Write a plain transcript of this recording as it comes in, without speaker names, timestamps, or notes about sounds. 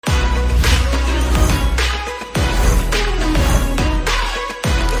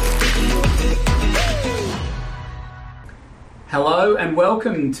Hello and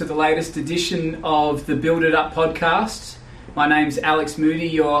welcome to the latest edition of the Build It Up podcast. My name's Alex Moody,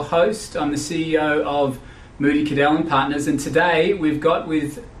 your host. I'm the CEO of Moody Kiddell and Partners, and today we've got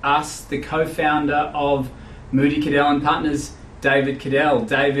with us the co-founder of Moody Kiddell and Partners, David Kiddell.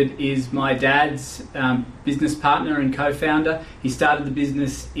 David is my dad's business partner and co-founder. He started the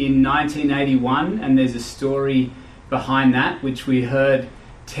business in 1981, and there's a story behind that which we heard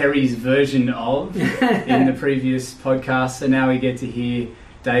Terry's version of in the previous podcast, so now we get to hear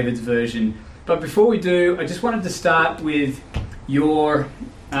David's version. But before we do, I just wanted to start with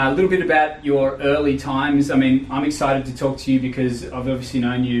a little bit about your early times. I mean, I'm excited to talk to you because I've obviously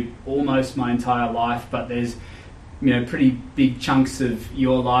known you almost my entire life, but there's pretty big chunks of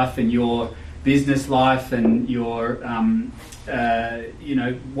your life and your business life and your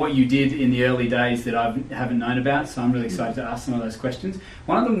what you did in the early days that I haven't known about, so I'm really excited to ask some of those questions.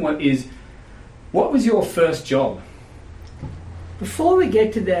 One of them is, what was your first job? Before we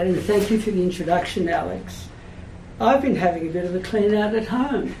get to that, and thank you for the introduction, Alex, I've been having a bit of a clean out at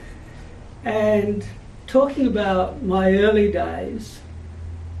home. And talking about my early days,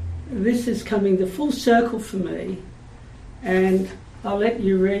 this is coming the full circle for me, and I'll let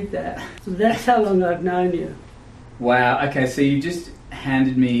you read that. So that's how long I've known you. Wow, okay, so you just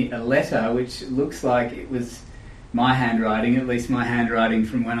handed me a letter which looks like it was my handwriting, at least my handwriting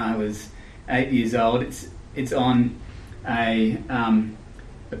from when I was 8 years old. It's on a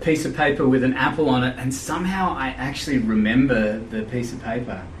piece of paper with an apple on it, and somehow I actually remember the piece of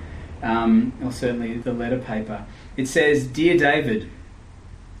paper, or certainly the letter paper. It says, "Dear David,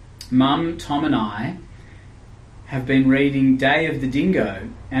 Mum, Tom and I have been reading Day of the Dingo,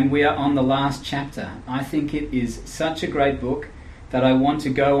 and we are on the last chapter. I think it is such a great book that I want to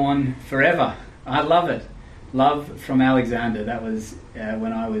go on forever. I love it. Love, from Alexander." That was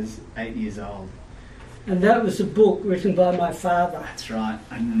when I was 8 years old. And that was a book written by my father. That's right.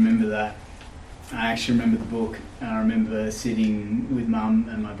 I remember that. I actually remember the book. I remember sitting with Mum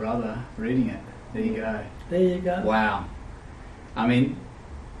and my brother reading it. There you go. There you go. Wow. I mean,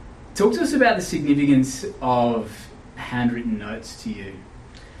 talk to us about the significance of handwritten notes to you.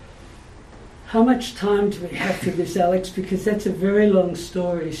 How much time do we have for this, Alex? Because that's a very long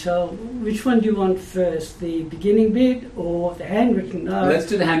story. So which one do you want first? The beginning bit or the handwritten note? Let's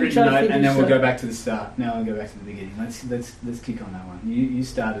do the handwritten note and then we'll go back to the start. Now we'll go back to the beginning. Let's kick on that one. You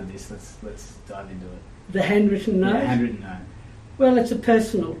started this. Let's dive into it. The handwritten note? Yeah, handwritten note. Well, it's a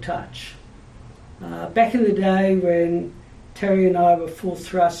personal touch. Back in the day when Terry and I were full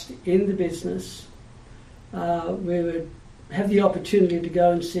thrust in the business, we would have the opportunity to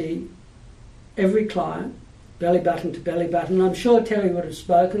go and see every client, belly button to belly button. I'm sure Terry would have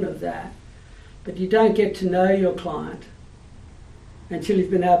spoken of that, but you don't get to know your client until you've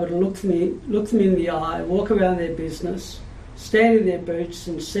been able to look them in the eye, walk around their business, stand in their boots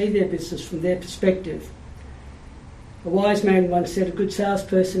and see their business from their perspective. A wise man once said, "A good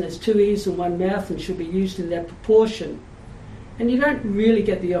salesperson has 2 ears and 1 mouth and should be used in that proportion." And you don't really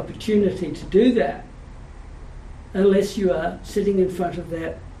get the opportunity to do that unless you are sitting in front of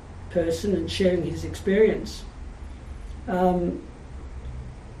that person and sharing his experience. A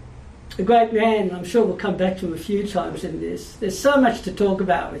great man, I'm sure we'll come back to him a few times in this. There's so much to talk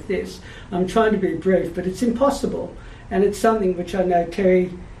about with this. I'm trying to be brief, but it's impossible. And it's something which I know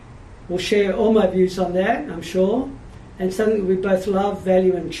Terry will share all my views on that, I'm sure, and something we both love,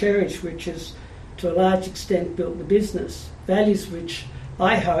 value and cherish, which has to a large extent built the business. Values which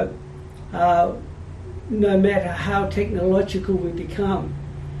I hope, no matter how technological we become,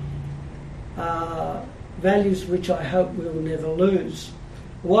 values which I hope we'll never lose.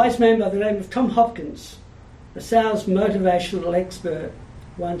 A wise man by the name of Tom Hopkins, a sales motivational expert,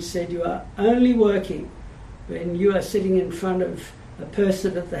 once said, "You are only working when you are sitting in front of a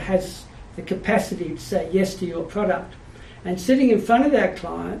person that has the capacity to say yes to your product. And sitting in front of that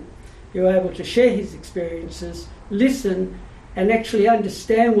client, you're able to share his experiences, listen, and actually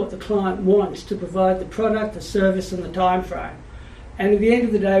understand what the client wants to provide the product, the service, and the time frame. And at the end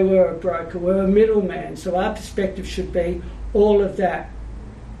of the day, we're a broker, we're a middleman, so our perspective should be all of that."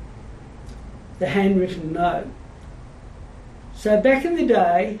 The handwritten note. So back in the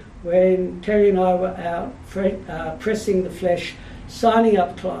day, when Terry and I were out pressing the flesh, signing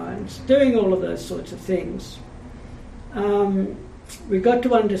up clients, doing all of those sorts of things, we got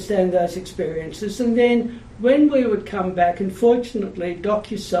to understand those experiences. And then when we would come back, unfortunately,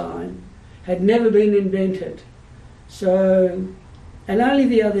 DocuSign had never been invented. So, and only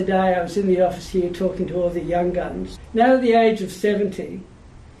the other day I was in the office here talking to all the young guns. Now at the age of 70,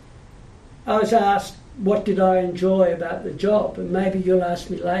 I was asked, what did I enjoy about the job? And maybe you'll ask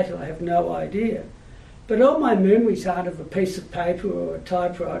me later, I have no idea. But all my memories aren't of a piece of paper or a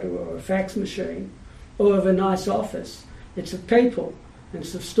typewriter or a fax machine or of a nice office. It's of people, and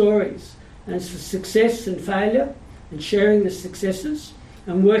it's of stories, and it's of success and failure, and sharing the successes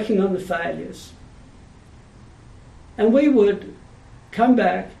and working on the failures. And we would come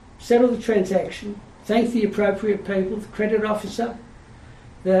back, settle the transaction, thank the appropriate people, the credit officer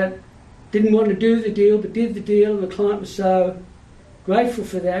that didn't want to do the deal but did the deal, and the client was so grateful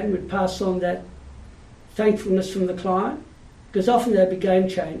for that and would pass on that thankfulness from the client, because often they'd be game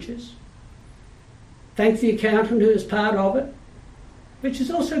changers. Thank the accountant who was part of it, which is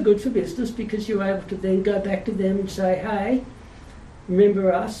also good for business because you're able to then go back to them and say, hey,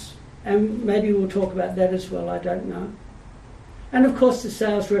 remember us, and maybe we'll talk about that as well, I don't know. And of course the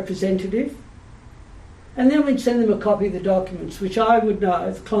sales representative, and then we'd send them a copy of the documents, which I would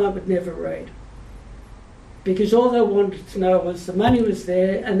know the client would never read, because all they wanted to know was the money was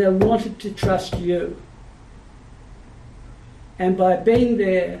there and they wanted to trust you. And by being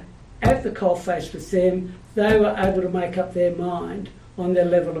there at the coalface with them, they were able to make up their mind on their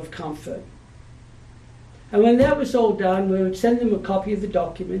level of comfort. And when that was all done, we would send them a copy of the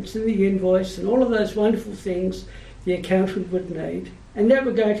documents and the invoice and all of those wonderful things the accountant would need, and that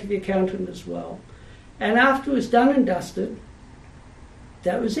would go to the accountant as well. And after it was done and dusted,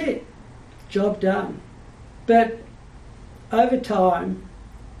 that was it. Job done. But over time,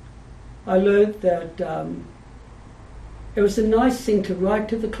 I learned that it was a nice thing to write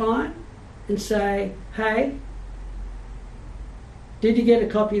to the client and say, hey, did you get a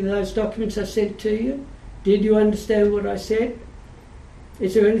copy of those documents I sent to you? Did you understand what I said?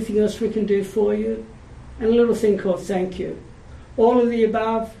 Is there anything else we can do for you? And a little thing called thank you. All of the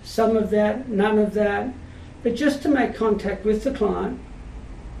above, some of that, none of that, but just to make contact with the client,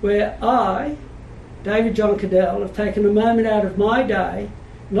 where I, David John Kiddell, have taken a moment out of my day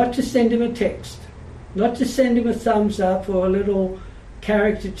not to send him a text, not to send him a thumbs up or a little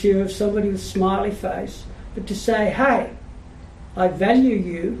caricature of somebody with a smiley face, but to say, hey, I value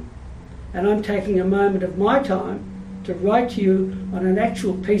you, and I'm taking a moment of my time to write to you on an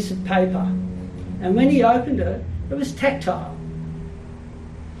actual piece of paper. And when he opened it, it was tactile.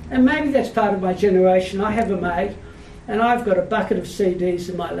 And maybe that's part of my generation. I have a mate, and I've got a bucket of CDs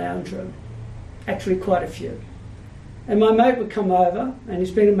in my lounge room. Actually, quite a few. And my mate would come over, and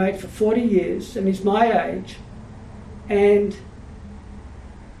he's been a mate for 40 years, and he's my age, and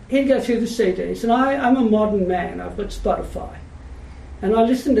he'd go through the CDs. And I'm a modern man. I've got Spotify. And I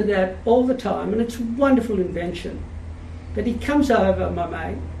listen to that all the time, and it's a wonderful invention. But he comes over, my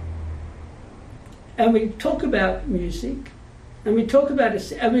mate, and we talk about music, and we talk about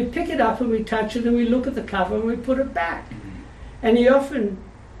it, and we pick it up and we touch it and we look at the cover and we put it back. And he often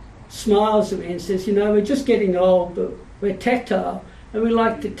smiles at me and says, you know, we're just getting old, but we're tactile and we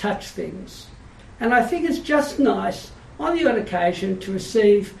like to touch things. And I think it's just nice on the odd occasion to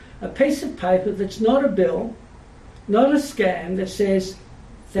receive a piece of paper that's not a bill, not a scam, that says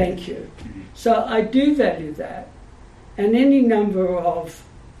thank you. So I do value that. And any number of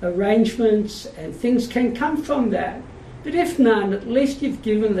arrangements and things can come from that. But if none, at least you've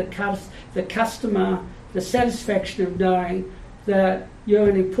given the customer the satisfaction of knowing that you're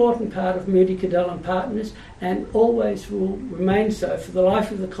an important part of Moody Kiddell and Partners and always will remain so for the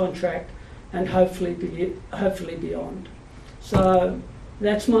life of the contract and hopefully beyond. So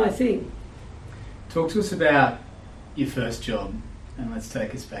that's my thing. Talk to us about your first job, and let's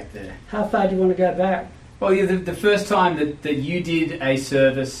take us back there. How far do you want to go back? Well, yeah, the first time that you did a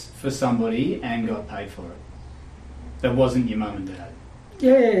service for somebody and got paid for it. That wasn't your mum and dad.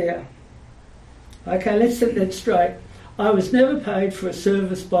 Yeah. Okay, let's set that straight. I was never paid for a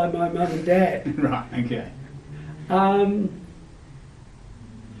service by my mum and dad. Right, okay.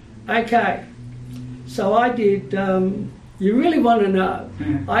 Okay, so I did, you really want to know,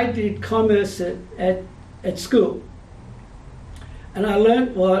 I did commerce at school. And I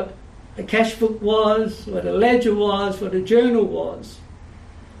learnt what a cash book was, what a ledger was, what a journal was.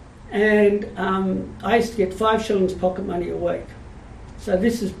 And I used to get 5 shillings pocket money a week. So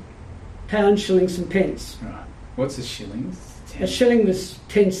this is pounds, shillings and pence. Right. What's a shilling? A shilling was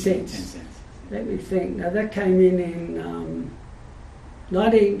 10 cents. 10 cents. Let me think. Now that came in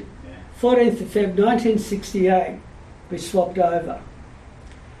 14th of Feb 1968. We swapped over.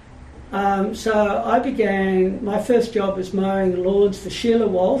 So I began, my first job was mowing lawns for Sheila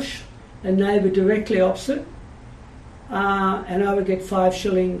Walsh, a neighbour directly opposite. And I would get 5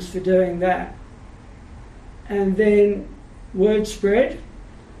 shillings for doing that. And then word spread,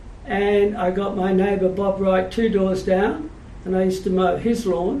 and I got my neighbour Bob Wright 2 doors down, and I used to mow his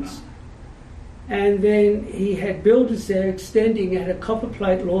lawns. And then he had builders there extending at a copper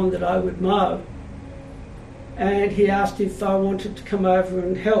plate lawn that I would mow. and he asked if I wanted to come over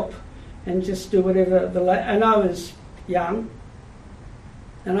and help and just do whatever and I was young,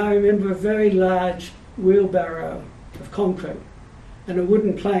 and I remember a very large wheelbarrow of concrete and a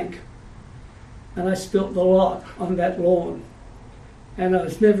wooden plank, and I spilt the lot on that lawn, and I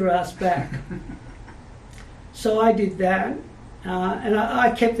was never asked back. So I did that, and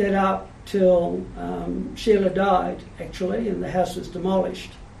I kept that up till Sheila died, actually, and the house was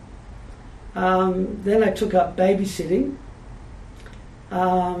demolished. Then I took up babysitting,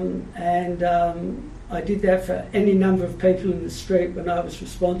 and I did that for any number of people in the street when I was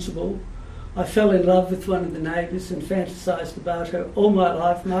responsible. I fell in love with one of the neighbours and fantasised about her all my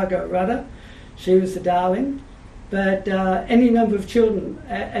life, Margot Rudder. She was the darling. But any number of children,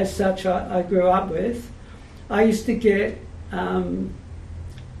 as such, I grew up with. I used to get, I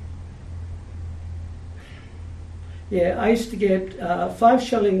used to get 5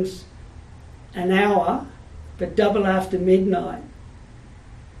 shillings an hour, but double after midnight.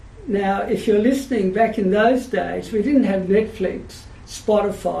 Now, if you're listening, back in those days, we didn't have Netflix,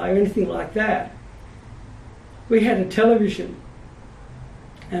 Spotify, or anything like that. We had a television,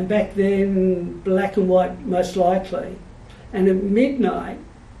 and back then, black and white most likely. And at midnight,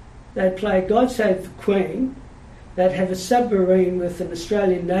 they'd play God Save the Queen. They'd have a submarine with an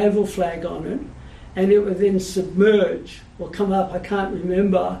Australian naval flag on it, and it would then submerge or come up, I can't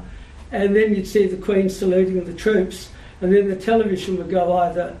remember, and then you'd see the Queen saluting the troops, and then the television would go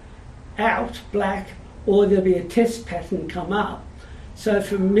either out, black, or there'd be a test pattern come up. So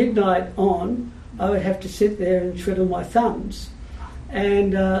from midnight on, I would have to sit there and twiddle my thumbs.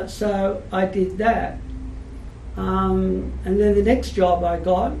 And so I did that. And then the next job I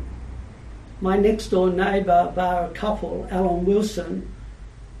got, my next door neighbour, bar a couple, Alan Wilson,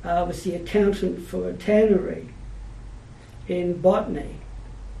 was the accountant for a tannery in Botany.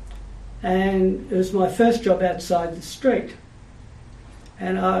 And it was my first job outside the street.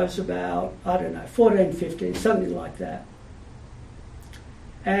 And I was about, 14, 15, something like that.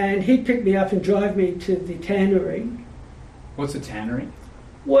 And he'd pick me up and drive me to the tannery. What's a tannery?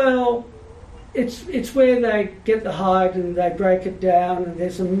 Well, it's where they get the hide and they break it down, and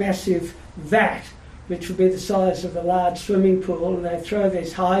there's a massive vat which would be the size of a large swimming pool, and they throw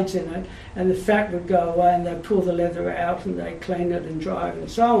these hides in it, and the fat would go away, and they pull the leather out and they clean it and dry it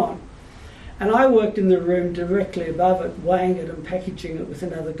and so on. And I worked in the room directly above it, weighing it and packaging it with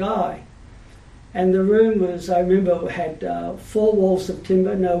another guy. And the room was, I remember, had 4 walls of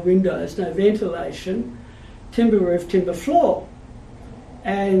timber, no windows, no ventilation, timber roof, timber floor.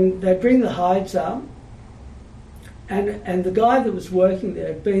 And they'd bring the hides up, and the guy that was working there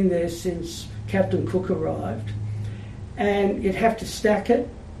had been there since Captain Cook arrived, and you'd have to stack it,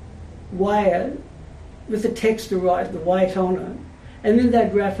 weigh it, with the text to write the weight on it, and then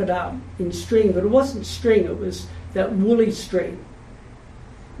they'd wrap it up in string, but it wasn't string, it was that woolly string.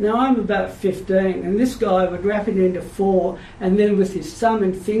 Now I'm about 15, and this guy would wrap it into 4, and then with his thumb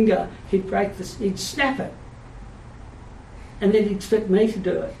and finger, he'd snap it. And then he'd expect me to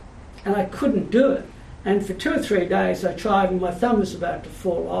do it. And I couldn't do it. And for 2 or 3 days I tried, and my thumb was about to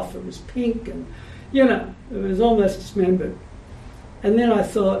fall off. It was pink and, it was almost dismembered. And then I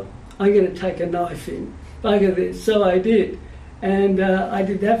thought, I'm going to take a knife in. Bugger this. So I did. And I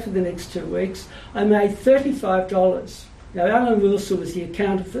did that for the next 2 weeks. I made $35. Now, Alan Wilson was the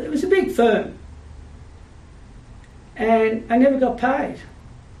accountant for it. Was a big firm. And I never got paid.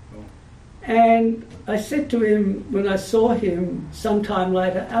 And I said to him when I saw him sometime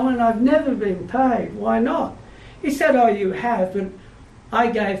later, Alan, I've never been paid. Why not? He said, oh, you have, but I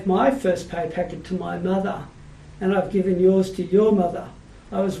gave my first pay packet to my mother, and I've given yours to your mother.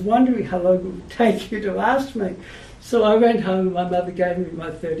 I was wondering how long it would take you to ask me. So I went home and my mother gave me my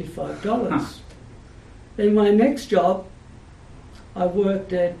 $35. Then my next job, I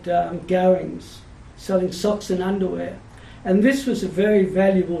worked at Gowings, selling socks and underwear. And this was a very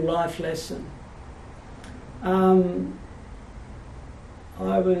valuable life lesson. I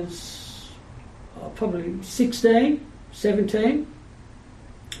was probably 16, 17.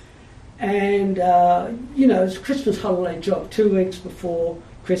 And, it was a Christmas holiday job, 2 weeks before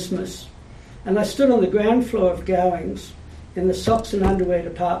Christmas. And I stood on the ground floor of Gowings in the socks and underwear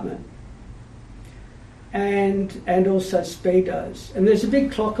department. And also Speedos. And there's a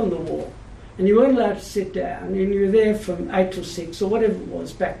big clock on the wall. And you weren't allowed to sit down, and you were there from 8 till 6 or whatever it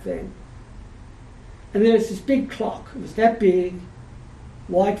was back then. And there was this big clock. It was that big,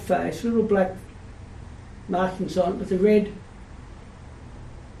 white face, little black markings on it with a red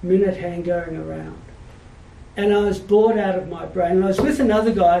minute hand going around. And I was bored out of my brain. And I was with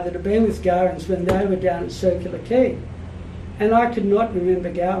another guy that had been with Gowings when they were down at Circular Quay. And I could not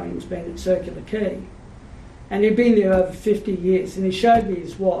remember Gowings being at Circular Quay. And he'd been there over 50 years, and he showed me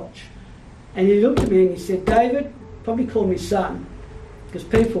his watch. And he looked at me and he said, David, probably call me son, because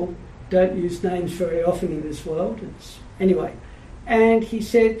people don't use names very often in this world. Anyway. And he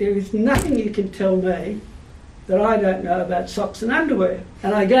said, there is nothing you can tell me that I don't know about socks and underwear.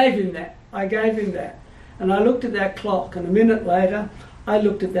 And I gave him that. And I looked at that clock, and a minute later, I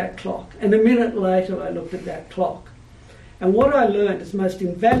looked at that clock. And a minute later, I looked at that clock. And what I learned is the most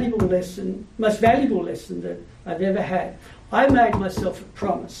valuable lesson that I've ever had. I made myself a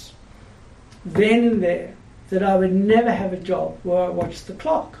promise, then and there, that I would never have a job where I watched the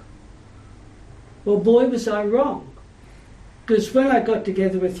clock. Well, boy, was I wrong. Because when I got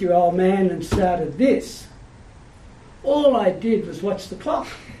together with your old man and started this, all I did was watch the clock.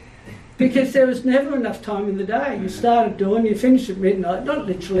 Because there was never enough time in the day. You started doing, you finished at midnight, not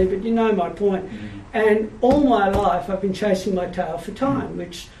literally, but you know my point. And all my life I've been chasing my tail for time,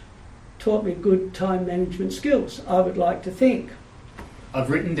 which taught me good time management skills, I would like to think. I've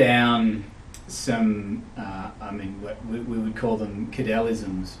written down some, we would call them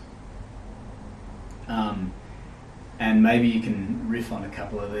Kiddellisms. And maybe you can riff on a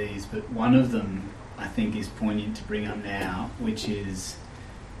couple of these, but one of them I think is poignant to bring up now, which is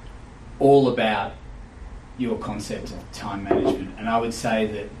all about your concept of time management. And I would say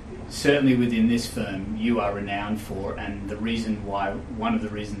that certainly within this firm you are renowned for, and one of the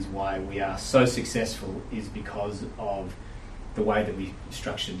reasons why we are so successful is because of the way that we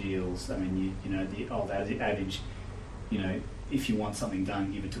structure deals. I mean, you know the old adage, if you want something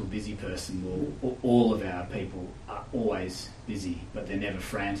done, give it to a busy person. Well, all of our people are always busy, but they're never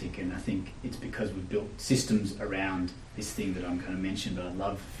frantic, and I think it's because we've built systems around this thing that I'm going to mention, but I'd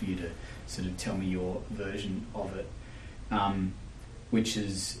love for you to sort of tell me your version of it, which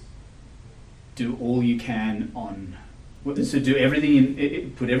is do all you can on... So do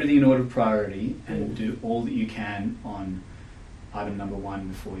everything put everything in order of priority, and do all that you can on item number 1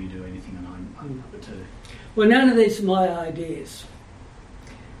 before you do anything on item number 2. Well, none of these are my ideas.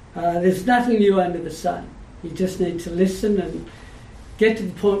 There's nothing new under the sun. You just need to listen and get to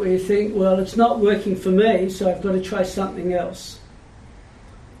the point where you think, well, it's not working for me, so I've got to try something else.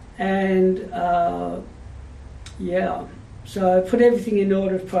 And, so put everything in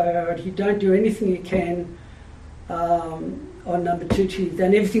order of priority. Don't do anything you can on number 2 till you've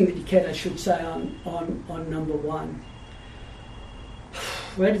done everything that you can, I should say, on number 1.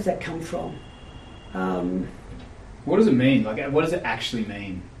 Where does that come from? What does it mean? Like, what does it actually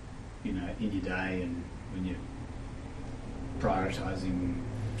mean, in your day, and when you're prioritising,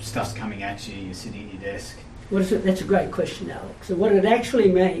 stuff's coming at you, you're sitting at your desk? What is it? That's a great question, Alex. So what it actually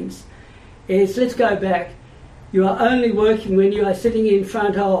means is, let's go back. You are only working when you are sitting in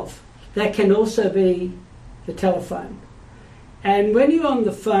front of. That can also be the telephone. And when you're on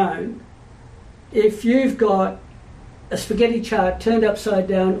the phone, if you've got a spaghetti chart turned upside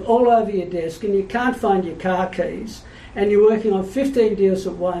down all over your desk and you can't find your car keys, and you're working on 15 deals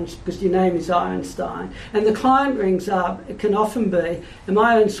at once because your name is Einstein, and the client rings up, it can often be, am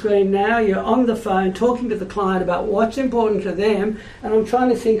I on screen now? You're on the phone talking to the client about what's important to them, and I'm trying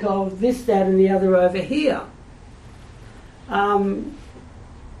to think of this, that and the other over here.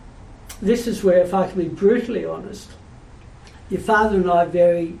 This is where, if I can be brutally honest, your father and I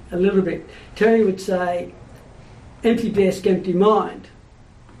vary a little bit. Terry would say, empty desk, empty mind.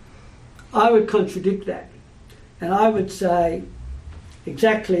 I would contradict that. And I would say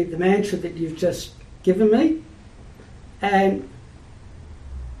exactly the mantra that you've just given me. And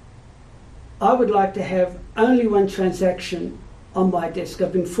I would like to have only one transaction on my desk.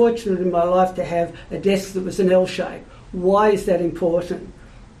 I've been fortunate in my life to have a desk that was an L shape. Why is that important?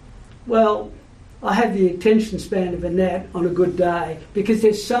 Well, I have the attention span of a gnat on a good day, because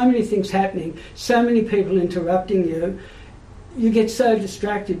there's so many things happening, so many people interrupting you. You get so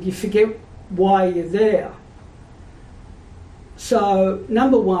distracted, you forget why you're there. So,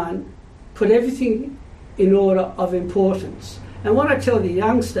 number 1, put everything in order of importance. And what I tell the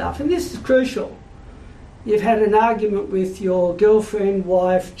young stuff, and this is crucial, you've had an argument with your girlfriend,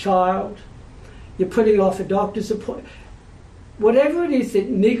 wife, child, you're putting off a doctor's appointment. Whatever it is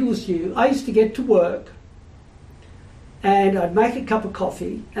that niggles you, I used to get to work and I'd make a cup of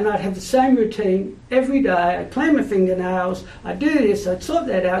coffee and I'd have the same routine every day. I'd clean my fingernails, I'd do this, I'd sort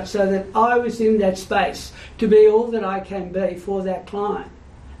that out so that I was in that space to be all that I can be for that client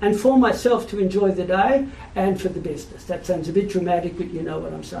and for myself to enjoy the day and for the business. That sounds a bit dramatic, but you know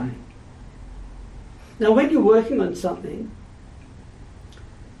what I'm saying. Now, when you're working on something,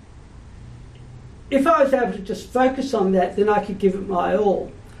 if I was able to just focus on that, then I could give it my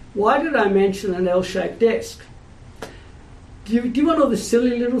all. Why did I mention an L-shaped desk? Do you want all the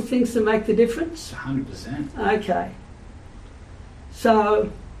silly little things that make the difference? 100%. Okay.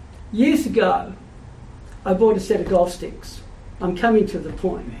 So, years ago, I bought a set of golf sticks. I'm coming to the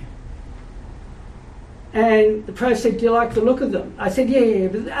point. And the pro said, do you like the look of them? I said, yeah,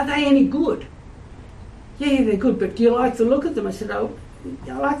 but are they any good? Yeah, they're good, but do you like the look of them? I said, oh,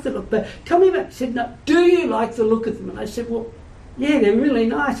 I like the look, but tell me about it. He said, no, do you like the look of them? And I said, well, yeah, they're really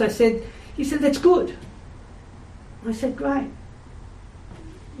nice. He said, that's good. I said, great.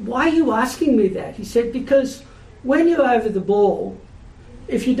 Why are you asking me that? He said, because when you're over the ball,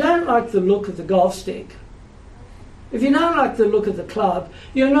 if you don't like the look of the golf stick, if you don't like the look of the club,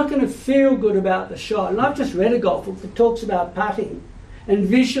 you're not going to feel good about the shot. And I've just read a golf book that talks about putting and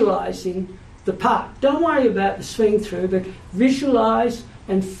visualising the putt. Don't worry about the swing through, but visualise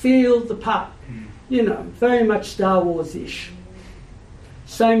and feel the putt. You know, very much Star Wars-ish.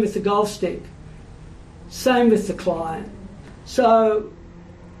 Same with the golf stick. Same with the client. So,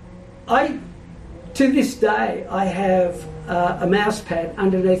 to this day, I have a mouse pad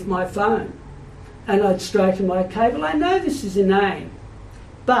underneath my phone, and I'd straighten my cable. I know this is inane,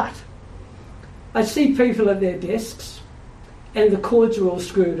 but I see people at their desks, and the cords are all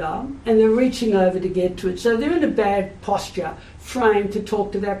screwed up, and they're reaching over to get to it. So they're in a bad posture, framed to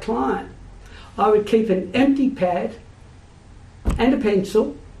talk to their client. I would keep an empty pad and a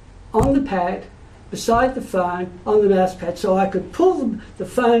pencil on the pad, beside the phone, on the mouse pad, so I could pull the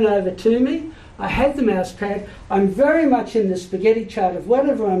phone over to me. I had the mouse pad. I'm very much in the spaghetti chart of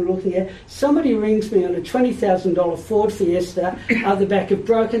whatever I'm looking at. Somebody rings me on a $20,000 Ford Fiesta out the back of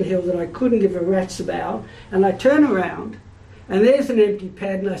Broken Hill that I couldn't give a rat's about, and I turn around, and there's an empty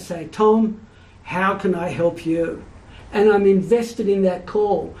pad, and I say, Tom, how can I help you? And I'm invested in that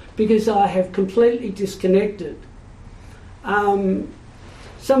call because I have completely disconnected.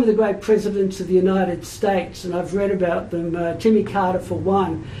 Some of the great presidents of the United States, and I've read about them, Jimmy Carter for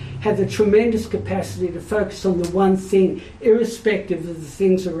one, have a tremendous capacity to focus on the one thing, irrespective of the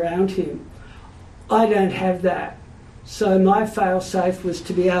things around him. I don't have that. So my fail-safe was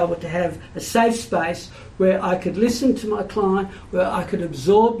to be able to have a safe space where I could listen to my client, where I could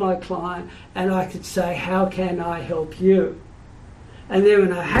absorb my client, and I could say, how can I help you? And then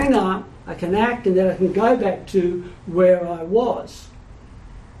when I hang up, I can act, and then I can go back to where I was.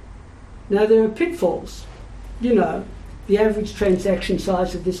 Now, there are pitfalls. You know, the average transaction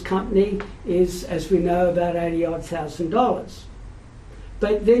size of this company is, as we know, about $80,000.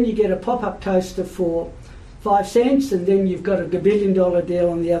 But then you get a pop-up toaster for 5 cents, and then you've got a $1 billion deal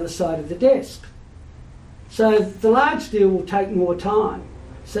on the other side of the desk. So the large deal will take more time.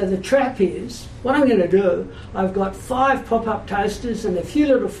 So the trap is, what I'm going to do, I've got 5 pop-up toasters and a few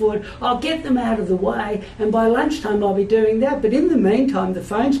little food. I'll get them out of the way, and by lunchtime I'll be doing that. But in the meantime, the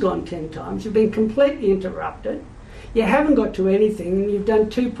phone's gone 10 times. You've been completely interrupted. You haven't got to anything, and you've done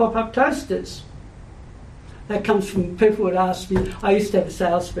 2 pop-up toasters. That comes from people who would ask me. I used to have a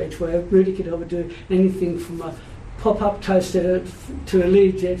sales speech where Moody Kiddell would do anything from a pop-up toaster to a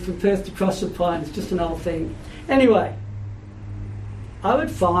Learjet from Perth to Proserpine. It's just an old thing. Anyway, I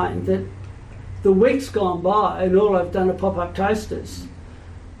would find that the week's gone by and all I've done are pop-up toasters.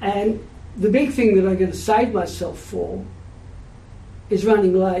 And the big thing that I'm going to save myself for is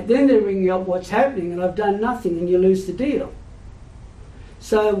running late. Then they're ringing up what's happening, and I've done nothing, and you lose the deal.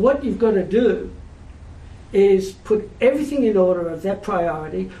 So what you've got to do is put everything in order of that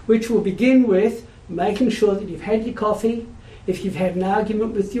priority, which will begin with making sure that you've had your coffee, if you've had an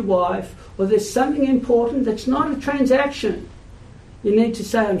argument with your wife, or there's something important that's not a transaction. You need to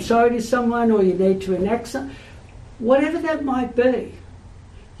say, I'm sorry to someone, or you need to enact something. Whatever that might be,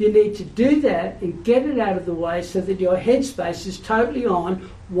 you need to do that and get it out of the way so that your headspace is totally on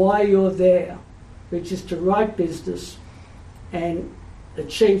why you're there, which is to write business and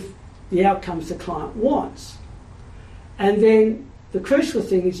achieve the outcomes the client wants. And then the crucial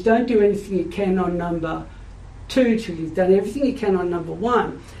thing is don't do anything you can on number 2 till you've done everything you can on number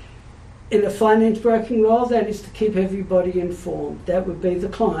 1. In a finance broking role, that is to keep everybody informed. That would be the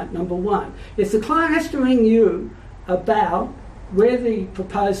client, number 1. If the client has to ring you about where the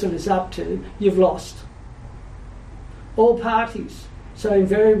proposal is up to, you've lost. All parties. So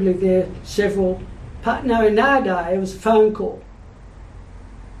invariably there are several... No, in our day, it was a phone call.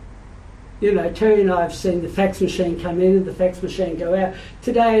 You know, Terry and I have seen the fax machine come in and the fax machine go out.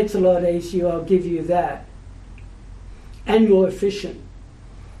 Today it's a lot easier, I'll give you that. And more efficient.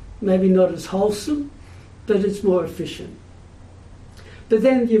 Maybe not as wholesome, but it's more efficient. But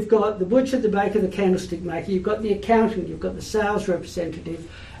then you've got the butcher, the baker, the candlestick maker, you've got the accountant, you've got the sales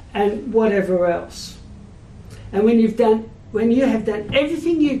representative, and whatever else. And when you have done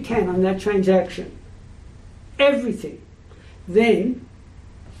everything you can on that transaction, everything, then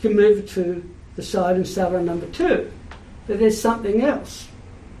you can move it to the side and start on number 2. But there's something else,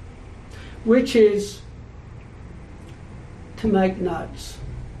 which is to make notes.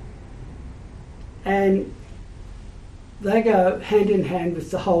 And they go hand in hand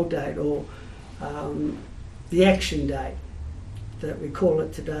with the hold date, or the action date that we call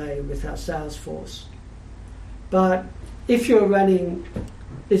it today with our sales force. But if you're running,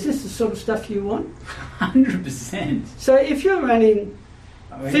 is this the sort of stuff you want? 100%. So if you're running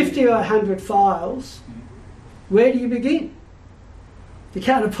 50 or 100 files, where do you begin? You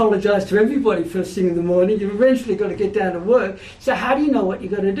can't apologise to everybody first thing in the morning. You've eventually got to get down to work. So how do you know what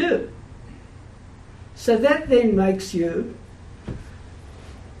you've got to do? So that then makes you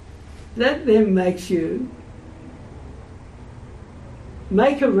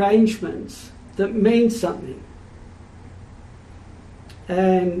make arrangements that mean something.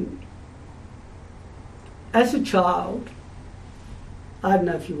 And as a child, I don't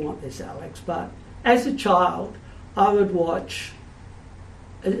know if you want this, Alex, but as a child, I would watch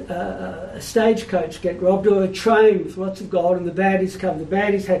a stagecoach get robbed, or a train with lots of gold, and the baddies come. The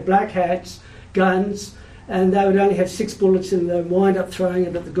baddies had black hats, guns, and they would only have 6 bullets in them and wind up throwing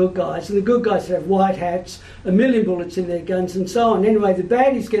it at the good guys. And the good guys would have white hats, 1,000,000 bullets in their guns, and so on. Anyway, the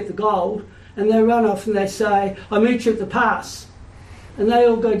baddies get the gold, and they run off and they say, "I'll meet you at the pass." And they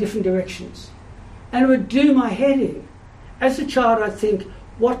all go different directions. And it would do my head in. As a child, I'd think,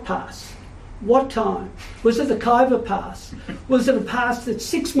 what pass? What time? Was it the Khyber Pass? Was it a pass that's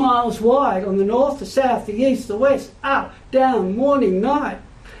 6 miles wide on the north, the south, the east, the west, up, down, morning, night?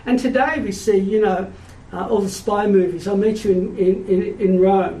 And today we see, all the spy movies. I'll meet you in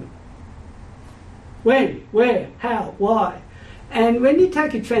Rome. When? Where? How? Why? And when you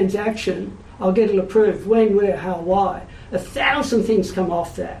take a transaction, I'll get it approved. When, where, how, why? 1,000 things come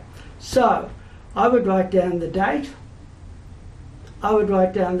off that. So I would write down the date. I would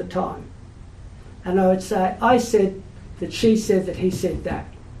write down the time. And I would say, I said that, she said that, he said that.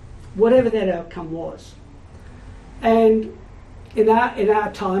 Whatever that outcome was. And in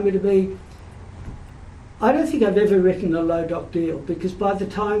our time, it'd be, I don't think I've ever written a low doc deal, because by the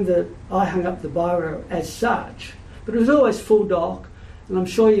time that I hung up the biro as such, but it was always full doc, and I'm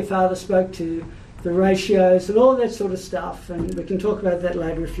sure your father spoke to the ratios and all that sort of stuff, and we can talk about that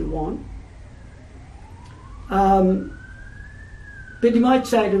later if you want. But you might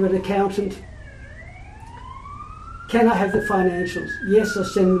say to an accountant, "Can I have the financials?" "Yes, I'll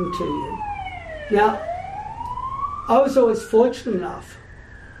send them to you." Now, I was always fortunate enough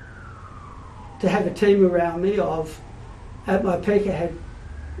to have a team around me at my peak I had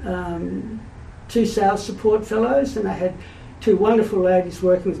 2 sales support fellows, and I had 2 wonderful ladies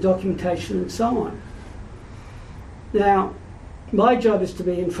working with documentation and so on. Now, my job is to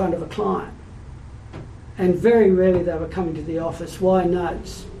be in front of a client, and very rarely they were coming to the office. Why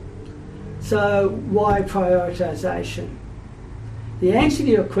notes? So why prioritisation? The answer to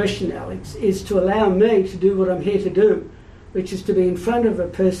your question, Alex, is to allow me to do what I'm here to do, which is to be in front of a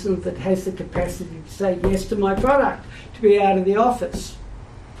person that has the capacity to say yes to my product, to be out of the office.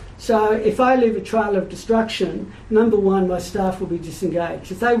 So if I leave a trail of destruction, number one, my staff will be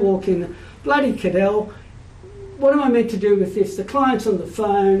disengaged. If they walk in, "Bloody Kiddell, what am I meant to do with this? The client's on the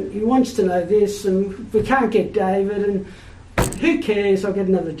phone, he wants to know this, and we can't get David, and who cares, I'll get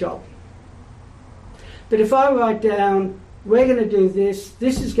another job." But if I write down, "We're going to do this,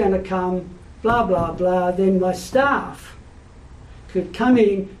 this is going to come, blah, blah, blah," then my staff could come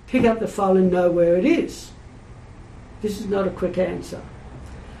in, pick up the file and know where it is. This is not a quick answer.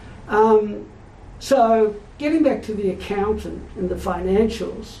 So getting back to the accountant and the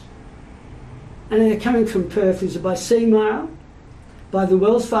financials, and they're coming from Perth, is it by sea mail, by the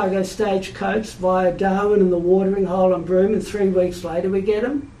Wells Fargo stagecoach via Darwin and the watering hole on Broome, and 3 weeks later we get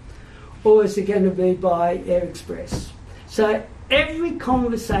them? Or is it going to be by Air Express? So every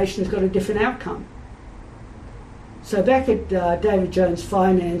conversation's got a different outcome. So back at David Jones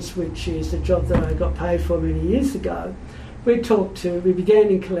Finance, which is a job that I got paid for many years ago, we began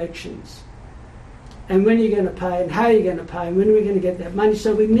in collections. And when are you going to pay, and how are you going to pay, and when are we going to get that money?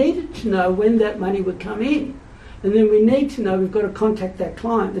 So we needed to know when that money would come in. And then we need to know we've got to contact that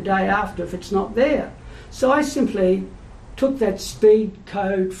client the day after if it's not there. So I simply took that speed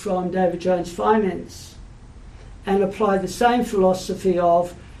code from David Jones Finance and applied the same philosophy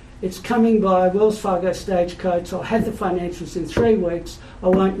of, it's coming by Wells Fargo stagecoach, I'll have the financials in 3 weeks, I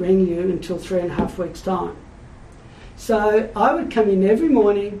won't ring you until 3.5 weeks' time. So I would come in every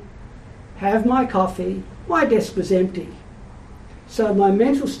morning, have my coffee, my desk was empty. So my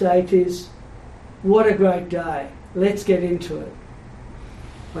mental state is, what a great day, let's get into it.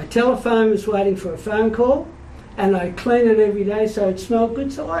 My telephone was waiting for a phone call, and I'd clean it every day so it smelled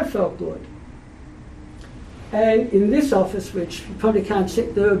good, so I felt good. And in this office, which you probably can't see,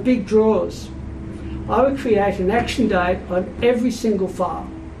 there were big drawers. I would create an action date on every single file.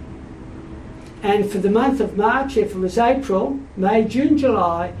 And for the month of March, if it was April, May, June,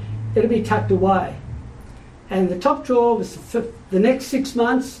 July, it'll be tucked away. And the top drawer was the next 6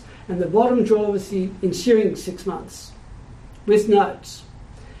 months, and the bottom drawer was the ensuing 6 months, with notes.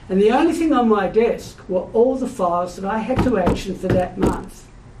 And the only thing on my desk were all the files that I had to action for that month.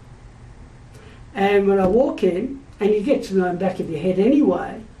 And when I walk in, and you get to know in the back of your head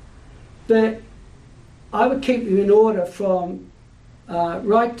anyway, but I would keep them in order from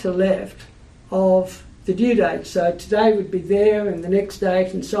right to left of the due date. So today would be there, and the next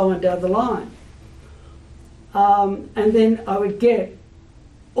date, and so on down the line. And then I would get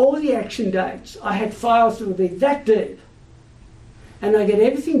all the action dates. I had files that would be that deep. And I get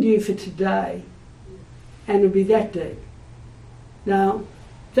everything due for today, and it would be that deep. Now,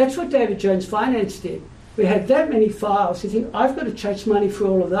 that's what David Jones Finance did. We had that many files. You think, I've got to chase money for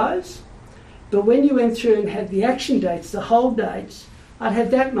all of those? But when you went through and had the action dates, the whole dates, I'd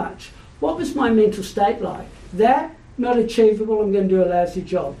have that much. What was my mental state like? That, not achievable, I'm going to do a lousy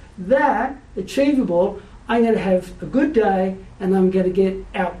job. That, achievable, I'm going to have a good day and I'm going to get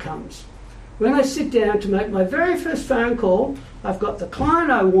outcomes. When I sit down to make my very first phone call, I've got the client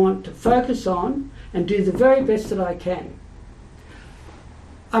I want to focus on and do the very best that I can.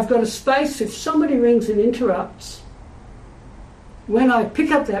 I've got a space if somebody rings and interrupts. When I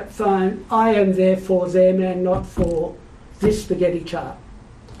pick up that phone, I am there for them and not for this spaghetti chart.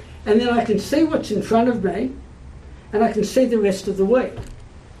 And then I can see what's in front of me and I can see the rest of the week.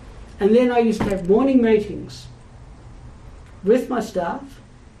 And then I used to have morning meetings with my staff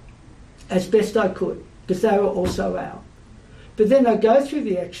as best I could, because they were also out. But then I'd go through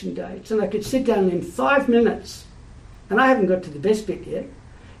the action dates and I could sit down in 5 minutes, and I haven't got to the best bit yet.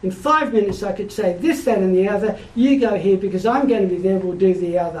 In 5 minutes I could say this, that and the other, you go here because I'm going to be there, we'll do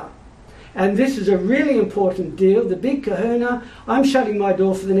the other. And this is a really important deal, the big kahuna, I'm shutting my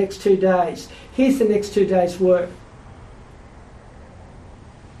door for the next 2 days. Here's the next 2 days' work.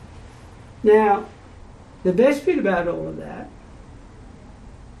 Now, the best bit about all of that,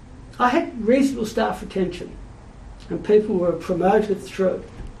 I had reasonable staff retention and people were promoted through.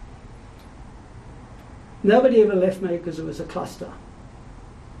 Nobody ever left me because it was a cluster.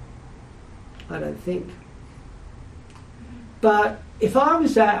 I don't think. But if I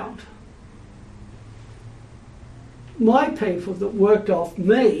was out, my people that worked off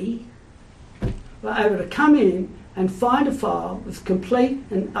me were able to come in and find a file with complete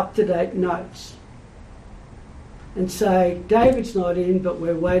and up-to-date notes and say, David's not in, but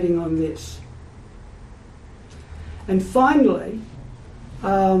we're waiting on this. And finally,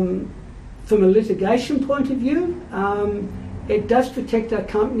 from a litigation point of view, it does protect our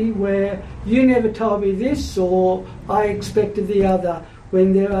company where you never told me this or I expected the other,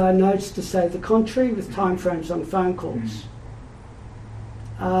 when there are notes to say the contrary with timeframes on phone calls.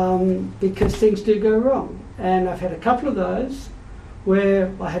 Because things do go wrong. And I've had a couple of those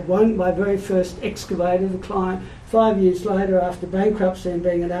where I had one, my very first excavator, the client, 5 years later after bankruptcy and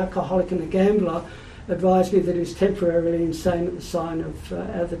being an alcoholic and a gambler, advised me that he was temporarily insane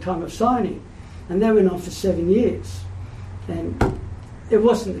at the time of signing. And that went on for 7 years. And it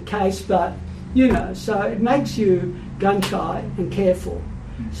wasn't the case, but so it makes you gun shy and careful.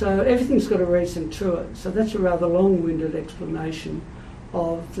 So everything's got a reason to it. So that's a rather long-winded explanation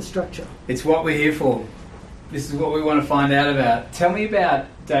of the structure. It's what we're here for. This is what we want to find out about. Tell me about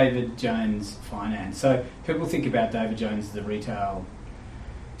David Jones Finance. So people think about David Jones as the retail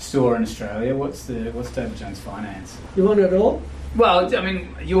store in Australia. What's David Jones Finance? You want it all? Well, I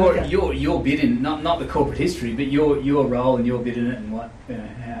mean, your bit in not the corporate history, but your role and your bit in it, and what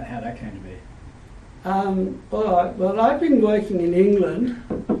how that came to be. All right. Well, I've been working in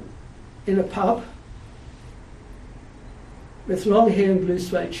England in a pub with long hair and blue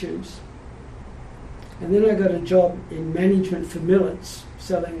suede shoes. And then I got a job in management for Millets,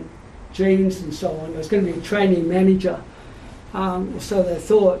 selling jeans and so on. I was going to be a training manager, or so they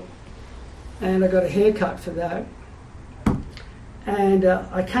thought. And I got a haircut for that. And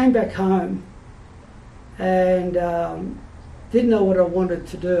I came back home and didn't know what I wanted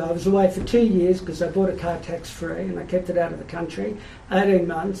to do. I was away for 2 years because I bought a car tax-free and I kept it out of the country, 18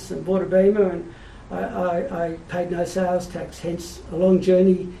 months, and bought a Beamer, and I paid no sales tax, hence a long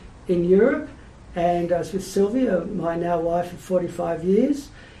journey in Europe. And I was with Sylvia, my now wife of 45 years,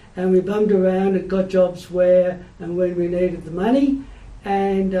 and we bummed around and got jobs where and when we needed the money,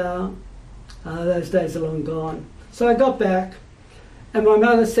 and those days are long gone. So I got back, and my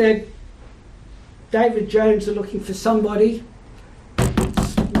mother said, David Jones are looking for somebody.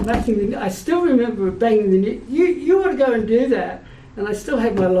 I still remember banging the news. You ought to go and do that. And I still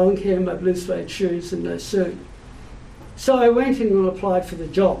had my long hair, my blue suede shoes and no suit. So I went in and applied for the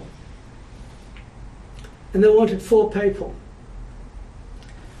job. And they wanted 4 people.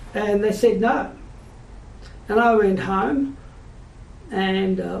 And they said no. And I went home,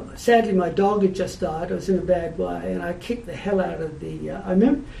 and sadly my dog had just died. I was in a bad way, and I kicked the hell out of the...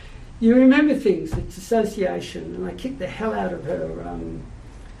 you remember things, it's association, and I kicked the hell out of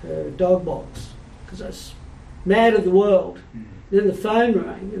her dog box, because I was mad at the world. Then the phone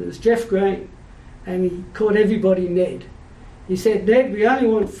rang, and it was Jeff Green, and he called everybody Ned. He said, Ned, we only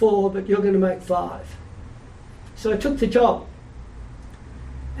want 4, but you're going to make 5. So I took the job.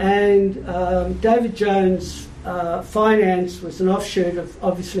 And David Jones Finance was an offshoot of,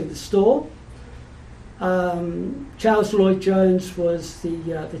 obviously, the store. Charles Lloyd Jones was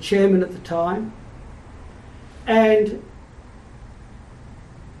the chairman at the time. And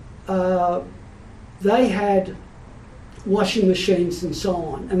they had washing machines and so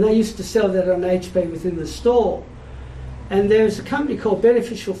on, and they used to sell that on HP within the store. And there was a company called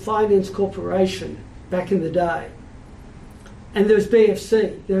Beneficial Finance Corporation back in the day, and there was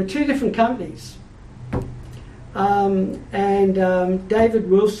BFC. There were 2 different companies, and David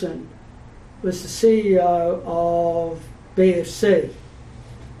Wilson was the CEO of BFC.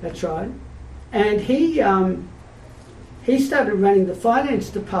 That's right, and he started running the finance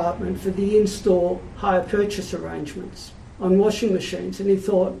department for the in-store hire purchase arrangements on washing machines, and he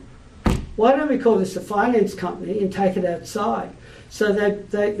thought, why don't we call this a finance company and take it outside? So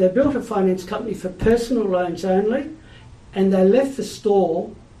they built a finance company for personal loans only, and they left the store,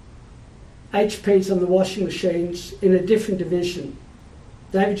 HPs on the washing machines, in a different division.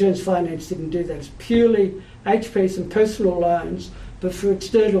 David Jones Finance didn't do that. It's purely HPs and personal loans, but for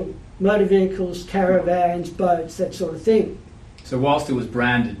external motor vehicles, caravans, boats, that sort of thing. So whilst it was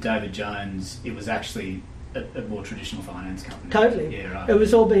branded David Jones, it was actually a more traditional finance company. Totally. Yeah, right. It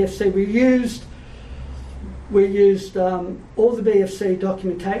was all BFC. We used all the BFC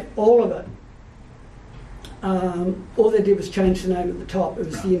documentation, all of it. All they did was change the name at the top. It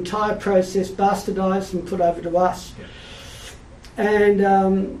was right. The entire process bastardised and put over to us. Yeah.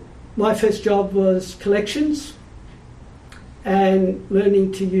 And my first job was collections, and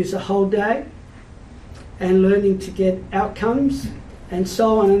learning to use a whole day, and learning to get outcomes, and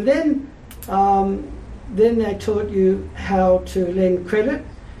so on. And then they taught you how to lend credit.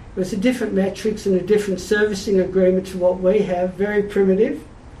 It was a different metrics and a different servicing agreement to what we have, very primitive.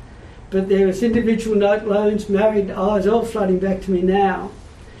 But there was individual note loans, married, it's all flooding back to me now.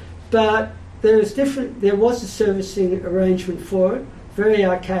 But there was a servicing arrangement for it, very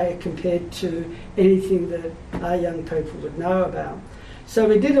archaic compared to anything that our young people would know about. So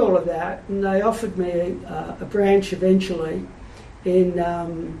we did all of that, and they offered me a branch eventually in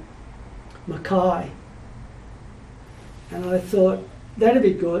Mackay. And I thought, that'd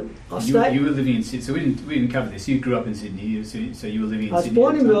be good. You were living in Sydney, so we didn't cover this. You grew up in Sydney, so you were living in Sydney. I was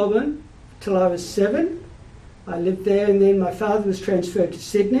born in Melbourne till I was 7. I lived there, and then my father was transferred to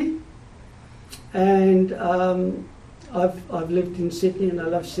Sydney. And I've lived in Sydney, and I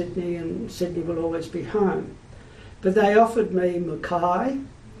love Sydney, and Sydney will always be home. But they offered me Mackay,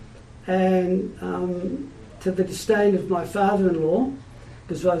 and to the disdain of my father-in-law,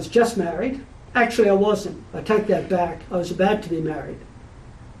 because I was just married. Actually, I wasn't. I take that back. I was about to be married.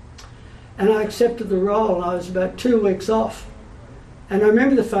 And I accepted the role, and I was about 2 weeks off. And I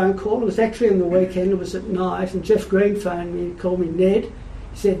remember the phone call. It was actually on the weekend. It was at night, and Jeff Green phoned me. He called me Ned.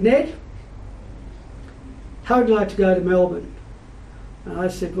 He said, Ned, how would you like to go to Melbourne? And I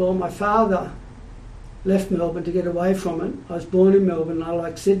said, well, my father left Melbourne to get away from it. I was born in Melbourne, and I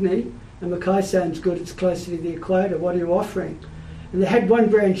like Sydney. And Mackay sounds good. It's closer to the equator. What are you offering? And they had one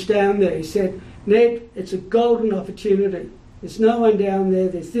branch down there. He said, Ned, it's a golden opportunity. There's no one down there.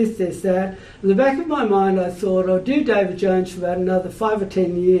 There's this, there's that. In the back of my mind, I thought, I'll do David Jones for about another 5 or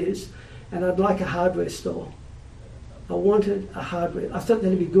 10 years, and I'd like a hardware store. I wanted a hardware. I thought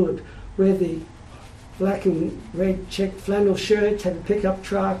that'd be good. Wear the black and red checked flannel shirts, have a pickup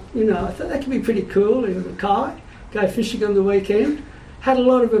truck. I thought that could be pretty cool in Mackay. Go fishing on the weekend. Had a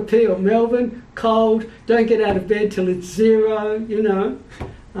lot of appeal. Melbourne, cold, don't get out of bed till it's 0,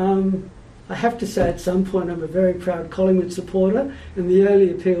 I have to say at some point I'm a very proud Collingwood supporter, and the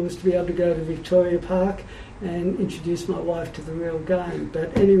early appeal was to be able to go to Victoria Park and introduce my wife to the real game.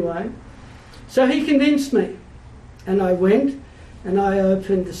 But anyway, so he convinced me, and I went, and I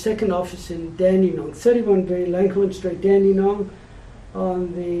opened the second office in Dandenong, 31B Langhorne Street, Dandenong,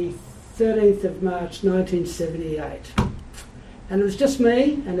 on the 13th of March 1978. And it was just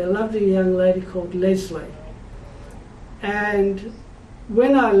me and a lovely young lady called Leslie. And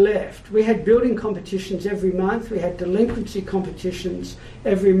when I left, we had building competitions every month, we had delinquency competitions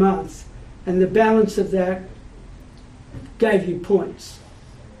every month, and the balance of that gave you points.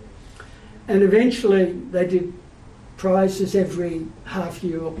 And eventually they did prizes every half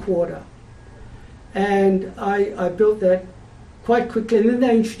year or quarter. And I built that quite quickly. And then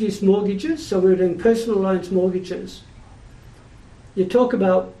they introduced mortgages, so we were doing personal loans, mortgages. You talk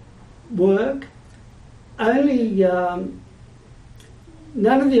about work, only none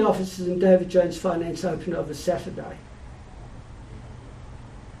of the offices in David Jones Finance opened over Saturday.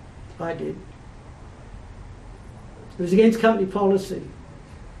 I did. It was against company policy.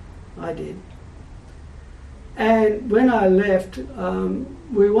 I did. And when I left,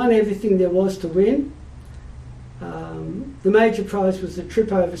 we won everything there was to win. The major prize was a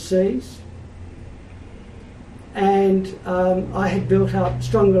trip overseas. And I had built up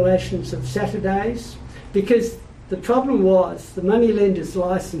strong relations of Saturdays, because the problem was the money lender's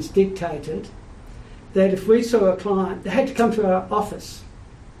license dictated that if we saw a client, they had to come to our office.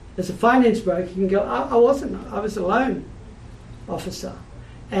 As a finance broker, you can go, I wasn't, I was a loan officer.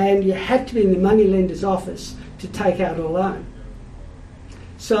 And you had to be in the money lender's office to take out a loan.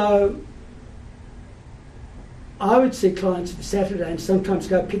 So I would see clients for Saturday and sometimes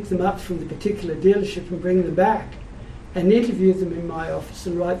go pick them up from the particular dealership and bring them back and interview them in my office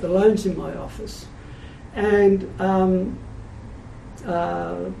and write the loans in my office. And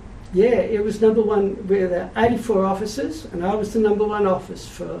it was number one. There were 84 offices, and I was the number one office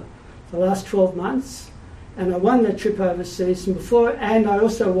for the last 12 months. And I won that trip overseas, and I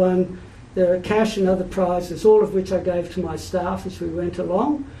also won the cash and other prizes, all of which I gave to my staff as we went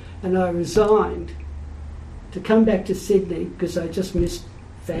along. And I resigned to come back to Sydney because I just missed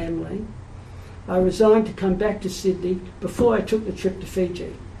family. I resigned to come back to Sydney before I took the trip to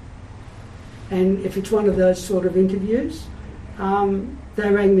Fiji. And if it's one of those sort of interviews, they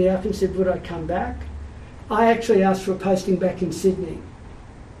rang me up and said, would I come back? I actually asked for a posting back in Sydney.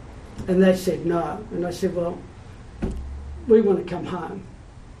 And they said no. And I said, well, we want to come home.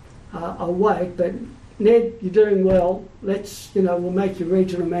 I'll wait, but Ned, you're doing well. We'll make you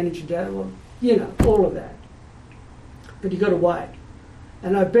regional manager down. Well, all of that. But you've got to wait.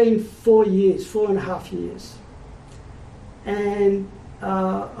 And I've been 4.5 years. And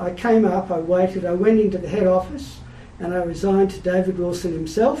I came up, I waited, I went into the head office and I resigned to David Wilson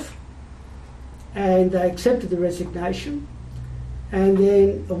himself, and they accepted the resignation. And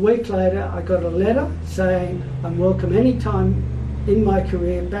then a week later I got a letter saying I'm welcome any time in my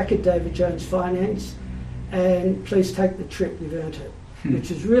career back at David Jones Finance, and please take the trip, you've earned it.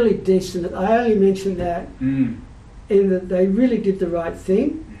 Which is really decent. I only mention that in that they really did the right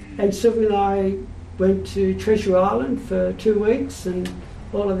thing. And so when I went to Treasure Island for 2 weeks and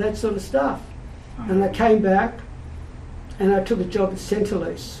all of that sort of stuff. And I came back and I took a job at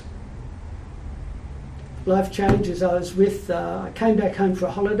Centrelease. Life changes. I came back home for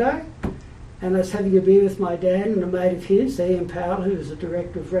a holiday and I was having a beer with my dad and a mate of his, Ian Powell, who was a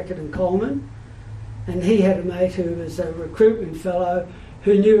director of Reckitt and Coleman. And he had a mate who was a recruitment fellow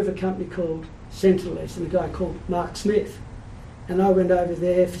who knew of a company called Centrelease and a guy called Mark Smith. And I went over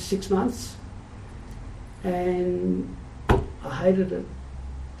there for 6 months and I hated it.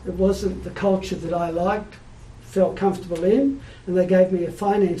 It wasn't the culture that I liked, felt comfortable in, and they gave me a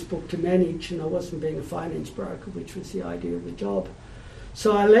finance book to manage and I wasn't being a finance broker, which was the idea of the job.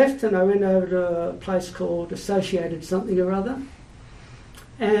 So I left and I went over to a place called Associated something or other,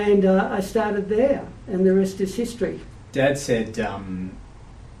 and I started there, and the rest is history. Dad said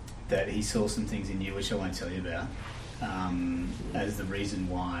that he saw some things in you, which I won't tell you about, as the reason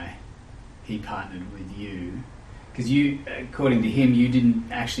why he partnered with you. Because you, according to him, you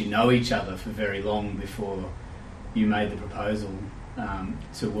didn't actually know each other for very long before you made the proposal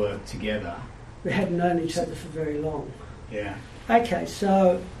to work together. We hadn't known each other for very long. Yeah. Okay,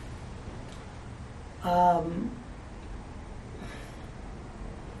 so I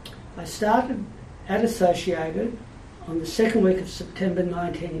started at Associated on the second week of September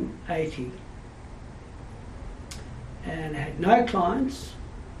 1980 and had no clients,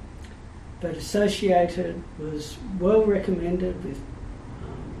 but Associated was well recommended with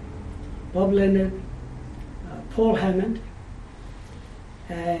Bob Leonard, Paul Hammond,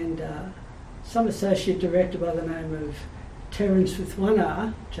 and some associate director by the name of Terence with one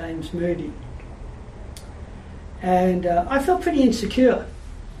R, James Moody. And I felt pretty insecure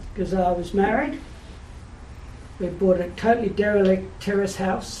because I was married. We bought a totally derelict terrace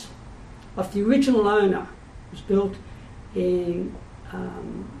house off the original owner. It was built in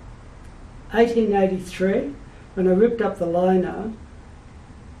 1883 when I ripped up the lino,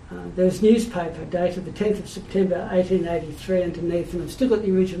 there was newspaper dated the 10th of September 1883 underneath, and I've still got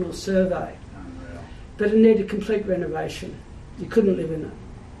the original survey. Unreal. But it needed complete renovation. You couldn't live in it.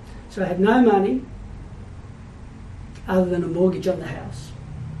 So I had no money other than a mortgage on the house.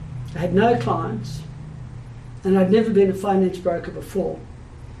 I had no clients, and I'd never been a finance broker before,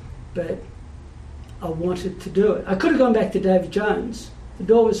 but I wanted to do it. I could have gone back to David Jones. The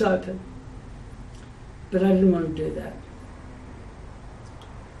door was open, but I didn't want to do that.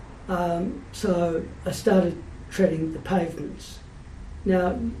 So I started treading the pavements.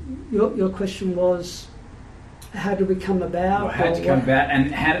 Now, your question was, how did we come about? Well, how did you come about,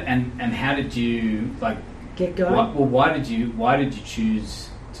 and how did you get going? Why did you choose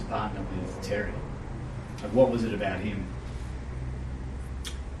to partner with Terry? Like, what was it about him?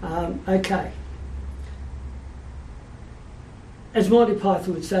 Okay. As Monty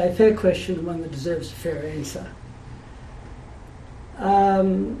Python would say, a fair question and one that deserves a fair answer.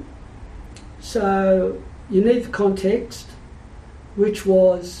 So you need the context, which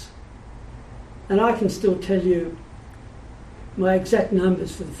was, and I can still tell you my exact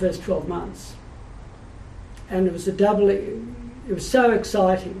numbers for the first 12 months. And it was it was so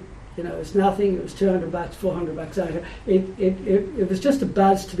exciting. You know, it was nothing, it was $200, $400. It was just a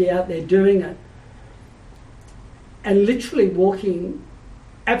buzz to be out there doing it. And literally walking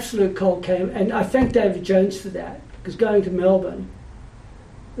absolute cold came, and I thank David Jones for that, because going to Melbourne,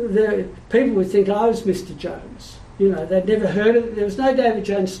 people would think I was Mr. Jones. You know, they'd never heard of it. There was no David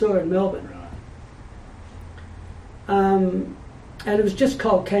Jones store in Melbourne. Right. And it was just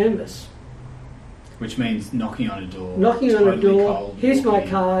cold canvas. Which means knocking on a door. Knocking on a door, cold, here's my in.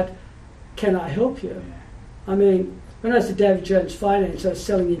 card, can I help you? Yeah. I mean, when I was at David Jones Finance, I was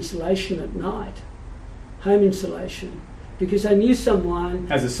selling insulation at night, home insulation, because I knew someone...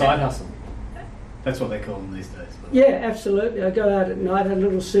 As a side hustle. That's what they call them these days. Yeah, absolutely. I go out at night, had a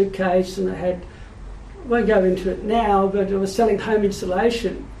little suitcase, and I won't go into it now, but I was selling home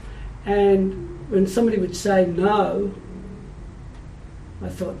insulation. And when somebody would say no, I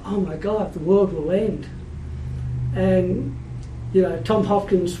thought, oh my God, the world will end. And, you know, Tom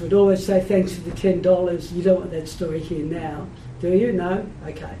Hopkins would always say, thanks for the $10. You don't want that story here now, do you? No?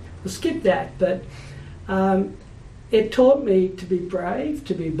 Okay. We'll skip that. But it taught me to be brave,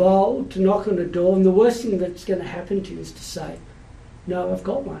 to be bold, to knock on a door. And the worst thing that's going to happen to you is to say, no, I've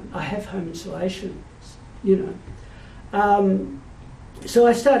got one. I have home insulation, you know. So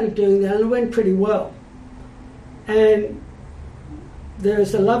I started doing that, and it went pretty well. And there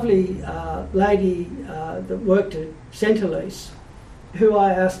was a lovely lady that worked at Centrelease who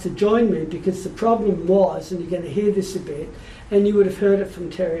I asked to join me, because the problem was, and you're going to hear this a bit, and you would have heard it from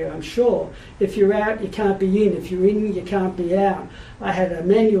Terry, I'm sure, if you're out, you can't be in. If you're in, you can't be out. I had a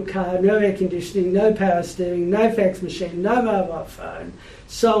manual car, no air conditioning, no power steering, no fax machine, no mobile phone,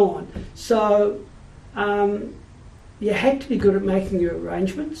 so on. So you had to be good at making your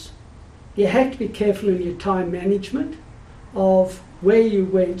arrangements. You had to be careful in your time management of where you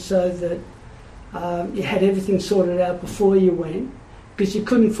went, so that you had everything sorted out before you went, because you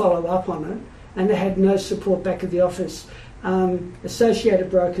couldn't follow up on it, and they had no support back at the office. Associated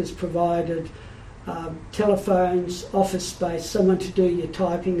Brokers provided telephones, office space, someone to do your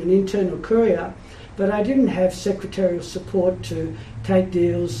typing, an internal courier, but I didn't have secretarial support to take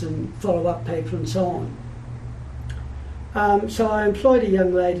deals and follow up people and so on. So I employed a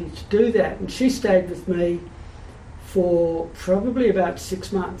young lady to do that, and she stayed with me for probably about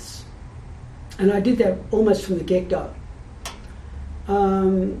 6 months. And I did that almost from the get-go.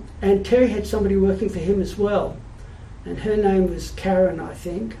 And Terry had somebody working for him as well, and her name was Karen, I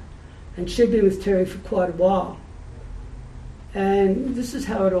think, and she'd been with Terry for quite a while. And this is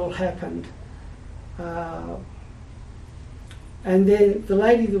how it all happened. And then the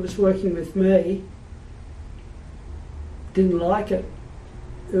lady that was working with me didn't like it.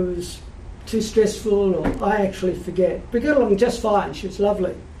 It was too stressful, or I actually forget. We got along just fine, she was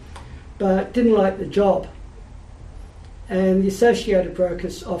lovely, but didn't like the job. And the Associated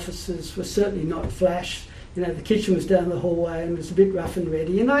Brokers offices were certainly not flash. You know, the kitchen was down the hallway and it was a bit rough and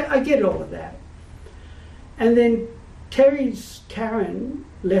ready, and I get all of that. And then Terry's Karen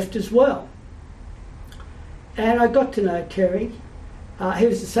left as well. And I got to know Terry. He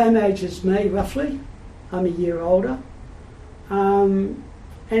was the same age as me, roughly. I'm a year older. And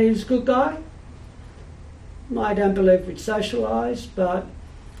he was a good guy. I don't believe we'd socialise, but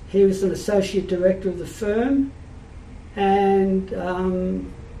he was an associate director of the firm. And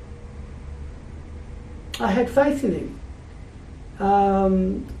I had faith in him.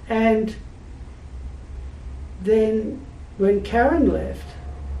 And then when Karen left,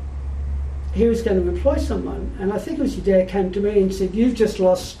 he was going to employ someone, and I think it was your dad came to me and said, "You've just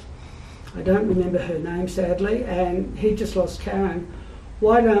lost," I don't remember her name sadly, and he just lost Karen.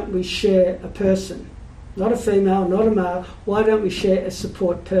 Why don't we share a person? Not a female, not a male. Why don't we share a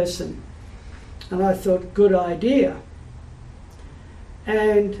support person? And I thought, good idea.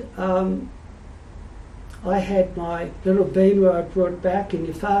 And I had my little Beamer I brought back, and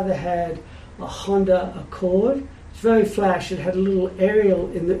your father had a Honda Accord. It's very flash. It had a little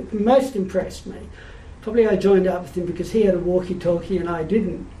aerial in the. Most impressed me. Probably I joined up with him because he had a walkie-talkie and I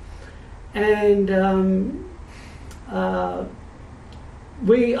didn't. And I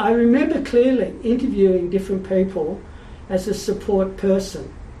remember clearly interviewing different people as a support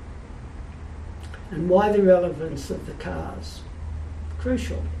person, and why the relevance of the cars.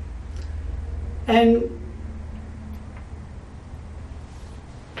 Crucial. And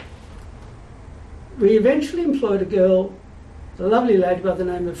we eventually employed a girl, a lovely lady by the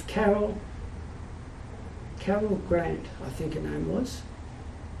name of Carol Grant, I think her name was.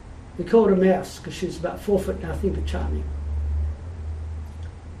 We called her Mouse because she was about 4 foot nothing but charming.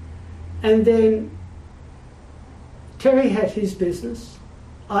 And then Terry had his business,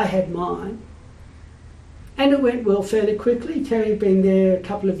 I had mine, and it went well fairly quickly. Terry had been there a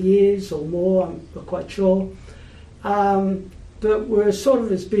couple of years or more, I'm not quite sure, but we're sort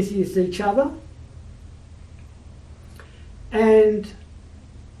of as busy as each other. And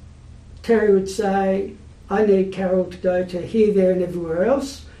Terry would say, I need Carol to go to here, there and everywhere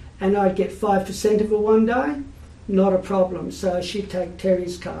else, and I'd get 5% of her one day, not a problem. So she'd take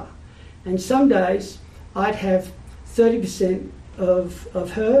Terry's car. And some days I'd have 30%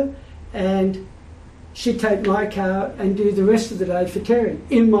 of her, and she'd take my car and do the rest of the day for Terry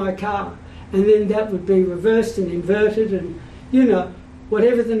in my car. And then that would be reversed and inverted and, you know,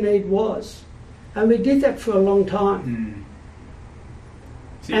 whatever the need was. And we did that for a long time.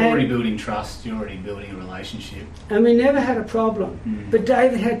 So you're already building trust, you're already building a relationship. And we never had a problem. But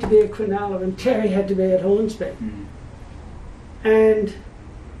David had to be at Cronulla and Terry had to be at Hornsby. And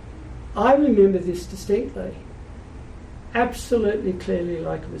I remember this distinctly, absolutely clearly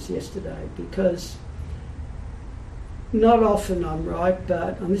like it was yesterday, because not often I'm right,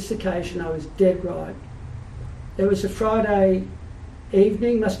 but on this occasion I was dead right. It was a Friday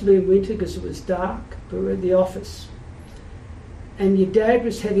evening, must have been winter because it was dark, but we were at the office. And your dad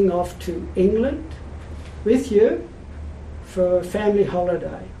was heading off to England with you for a family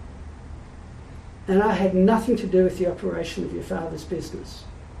holiday. And I had nothing to do with the operation of your father's business.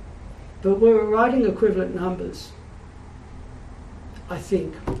 But we were writing equivalent numbers, I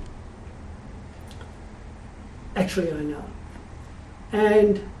think. Actually, I know.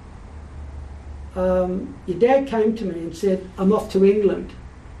 And your dad came to me and said, I'm off to England.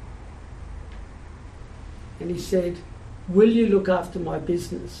 And he said, will you look after my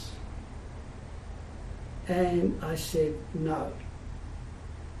business? And I said, no.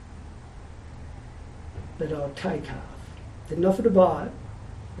 But I'll take half. Didn't offer to buy it.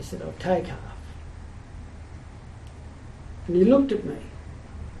 I said, I'll take half. And he looked at me.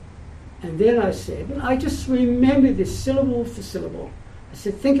 And then I said, and I just remember this syllable for syllable. I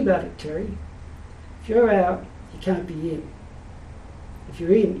said, think about it, Terry. If you're out, you can't be in. If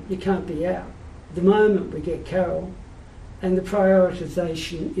you're in, you can't be out. At the moment we get Carol, and the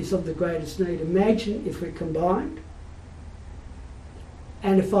prioritisation is of the greatest need. Imagine if we're combined,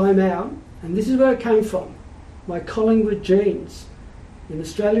 and if I'm out, and this is where it came from, my Collingwood genes. In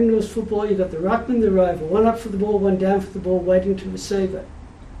Australian rules football, you've got the ruckman, the rover, one up for the ball, one down for the ball, waiting to receive it.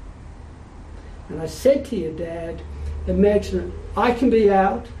 And I said to your dad, imagine I can be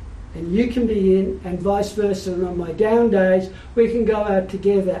out and you can be in and vice versa, and on my down days we can go out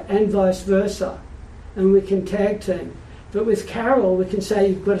together and vice versa, and we can tag team. But with Carol we can say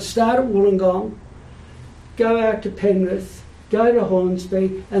you've got to start at Wollongong, go out to Penrith, go to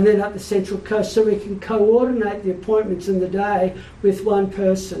Hornsby and then up the Central Coast, so we can coordinate the appointments in the day with one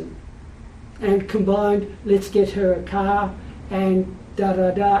person. And combined, let's get her a car and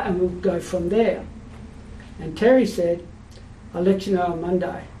da-da-da, and we'll go from there. And Terry said, I'll let you know on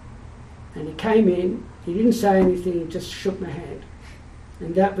Monday. And he came in, he didn't say anything, he just shook my hand.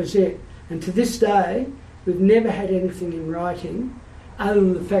 And that was it. And to this day, we've never had anything in writing, other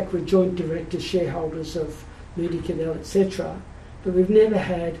than the fact we're joint directors, shareholders of Moody Kiddell, etc. But we've never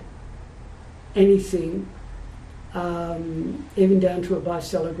had anything, even down to a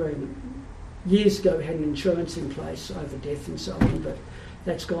buy-sell agreement. Years ago we had an insurance in place over death and so on, but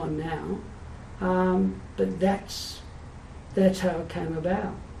that's gone now. But that's how it came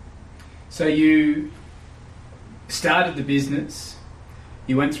about. So you started the business,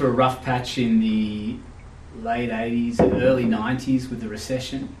 you went through a rough patch in the late 80s and early 90s with the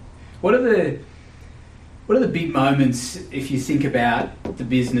recession. What are the big moments if you think about the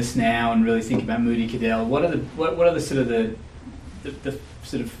business now and really think about Moody Kiddell? What are the sort of the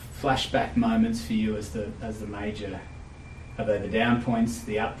sort of flashback moments for you as the major? Are they the down points,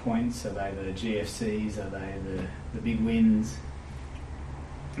 the up points? Are they the GFCs? Are they the big wins?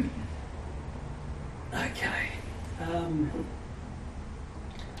 Okay.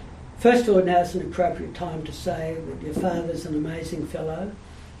 First of all, now's an appropriate time to say that your father's an amazing fellow.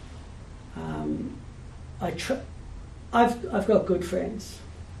 I've got good friends,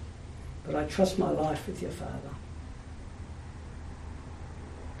 but I trust my life with your father.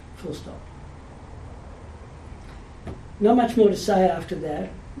 Full stop. Not much more to say after that,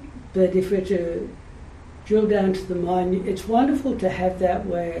 but if we're to drill down to the mind, it's wonderful to have that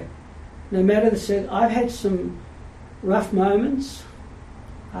where, no matter the circumstance, I've had some rough moments.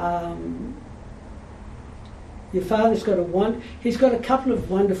 Your father's got he's got a couple of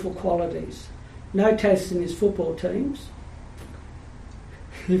wonderful qualities. No taste in his football teams.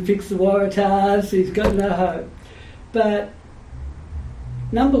 He picks the Waratahs, he's got no hope. But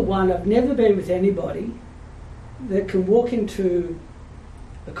number one, I've never been with anybody that can walk into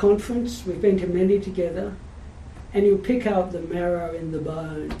a conference, we've been to many together, and he'll pick up the marrow in the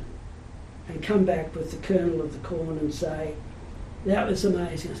bone and come back with the kernel of the corn and say, that was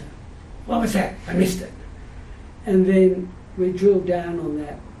amazing. I say, what was that? I missed it. And then we drill down on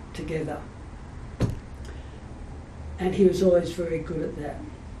that together. And he was always very good at that.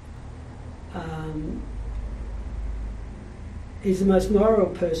 He's the most moral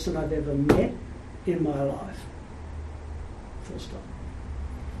person I've ever met in my life. Full stop.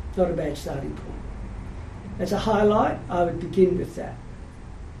 Not a bad starting point. As a highlight, I would begin with that.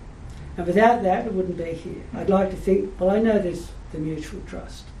 And without that, it wouldn't be here. I'd like to think, well, I know there's the mutual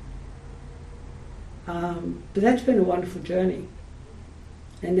trust. But that's been a wonderful journey.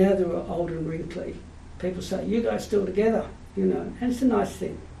 And now that we're old and wrinkly, people say, you guys still together, and it's a nice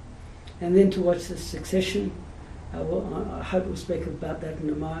thing. And then to watch the succession, I hope we'll speak about that in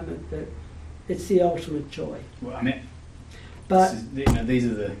a moment, but it's the ultimate joy. Well, I mean, but these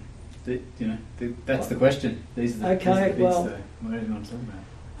are that's the question. These are the bits well, whatever you want to talk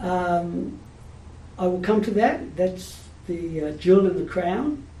about. I will come to that. That's the jewel in the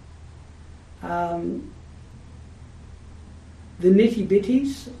crown. The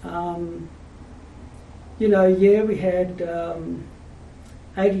nitty-bitties. We had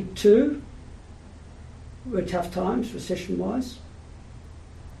 82 were tough times, recession-wise.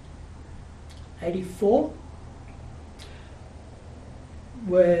 84,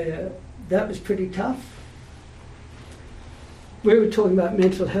 where that was pretty tough. We were talking about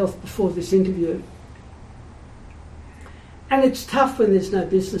mental health before this interview. And it's tough when there's no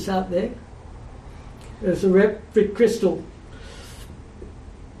business out there. There's a rep, Rick Crystal.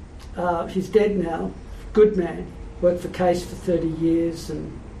 He's dead now. Good man. Worked for Case for 30 years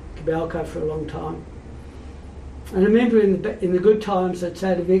and Cabalco for a long time. And I remember in the good times I'd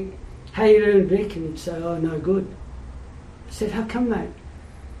say to Vic, how you doing, Vic? And he'd say, oh, no good. I said, how come, mate?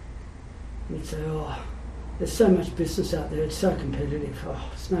 And he'd say, oh, there's so much business out there, it's so competitive,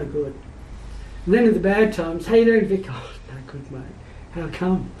 oh, it's no good. And then in the bad times, how you doing, Vic? Oh, no good, mate. How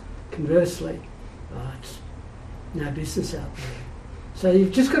come? Conversely, oh, it's no business out there. So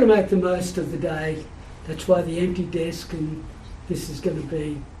you've just got to make the most of the day. That's why the empty desk, and this is going to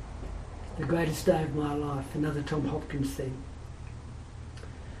be the greatest day of my life, another Tom Hopkins thing.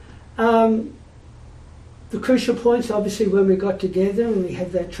 The crucial points, obviously, when we got together and we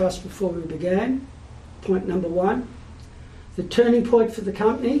had that trust before we began. Point number one. The turning point for the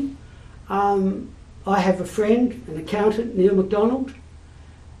company. I have a friend, an accountant, Neil McDonald,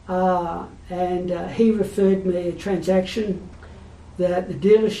 and he referred me a transaction that the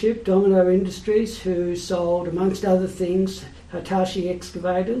dealership, Domino Industries, who sold, amongst other things, Hitachi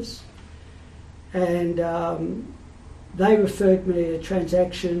excavators, and they referred me a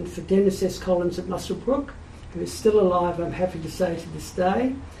transaction for Dennis S. Collins at Muswellbrook, who is still alive, I'm happy to say, to this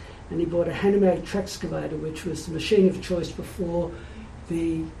day, and he bought a Hanomatic track excavator, which was the machine of choice before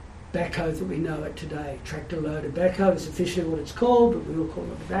the backhoe that we know it today. Tractor-loaded backhoe is officially what it's called, but we all call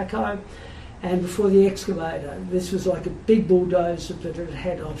it a backhoe. And before the excavator, this was like a big bulldozer, but it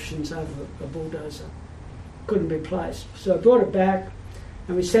had options over a bulldozer. Couldn't be placed. So I brought it back,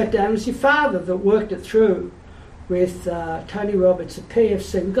 and we sat down. It was your father that worked it through with Tony Roberts at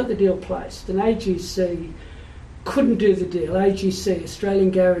PFC. We got the deal placed, and AGC couldn't do the deal. AGC,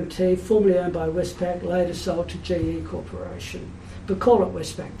 Australian Guarantee, formerly owned by Westpac, later sold to GE Corporation, but call it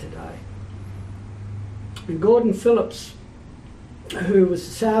Westpac today. And Gordon Phillips, who was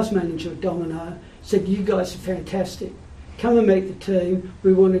the sales manager of Domino, said, you guys are fantastic. come and meet the team,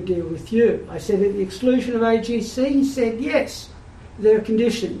 we want to deal with you. I said, at the exclusion of AGC? He said, yes, there are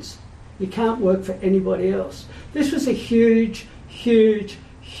conditions. You can't work for anybody else. This was a huge, huge,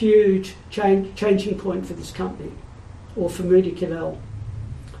 huge changing point for this company, or for Moody Kiddell.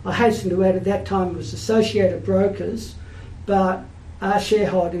 I hasten to add, at that time it was Associated Brokers, but our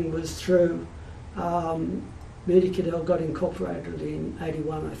shareholding was through Moody Kiddell got incorporated in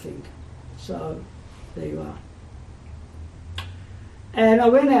 81, I think. So there you are. And I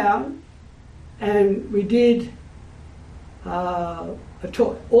went out and we did a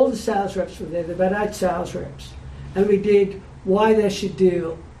talk. All the sales reps were there. There were about 8 sales reps. And we did why they should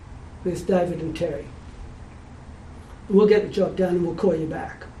deal with David and Terry. We'll get the job done and we'll call you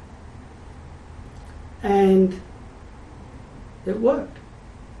back. And it worked.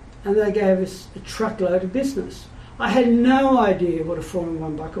 And they gave us a truckload of business. I had no idea what a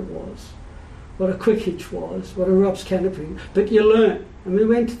 4-in-1 bucket was, what a quick hitch was, what a ROPS canopy, but you learn. And we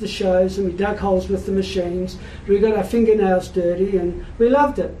went to the shows and we dug holes with the machines, we got our fingernails dirty and we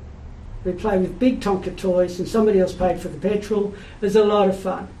loved it. We played with big Tonka toys and somebody else paid for the petrol. It was a lot of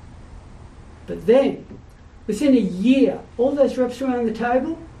fun. But then, within a year, all those reps around the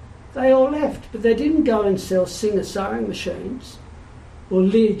table, they all left, but they didn't go and sell Singer sewing machines or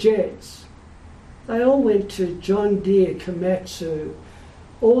Lear jets. They all went to John Deere, Komatsu,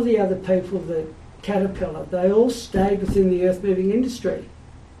 all the other people that Caterpillar, they all stayed within the earth-moving industry.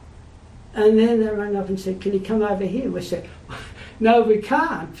 And then they rang up and said, can you come over here? We said, no, we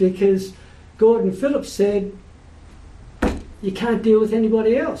can't, because Gordon Phillips said, you can't deal with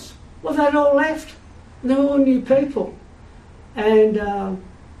anybody else. Well, they'd all left. They were all new people. And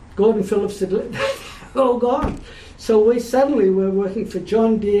Gordon Phillips had all gone. So we suddenly were working for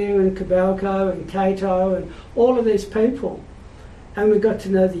John Deere and Cobalco and Cato and all of these people. And we got to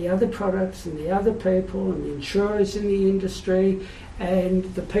know the other products and the other people and the insurers in the industry and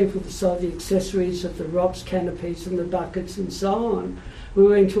the people that sold the accessories of the ROPS canopies and the buckets and so on. We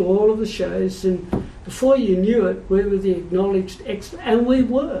went to all of the shows and before you knew it, we were the acknowledged expert, and we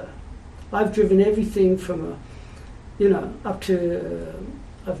were. I've driven everything from up to,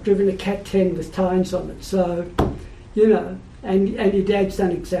 I've driven a Cat 10 with tines on it, so, and your dad's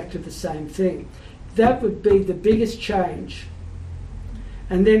done exactly the same thing. That would be the biggest change.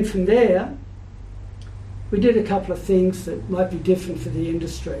 And then from there, we did a couple of things that might be different for the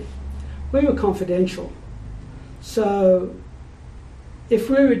industry. We were confidential. So if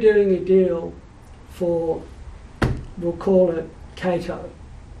we were doing a deal for, we'll call it Cato,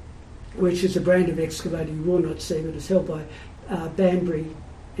 which is a brand of excavator you will not see, but it's held by Banbury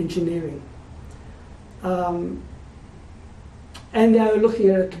Engineering. And they were looking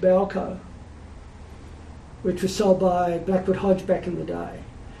at a Cobalco, which was sold by Blackwood Hodge back in the day.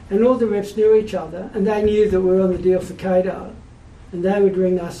 And all the reps knew each other, and they knew that we were on the deal for Cato. And they would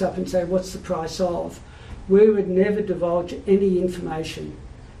ring us up and say, what's the price of? We would never divulge any information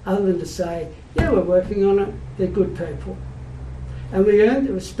other than to say, yeah, we're working on it, they're good people. And we earned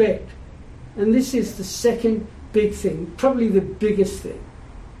the respect. And this is the second big thing, probably the biggest thing.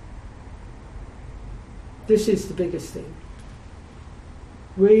 This is the biggest thing.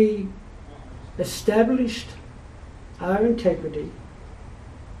 We established our integrity,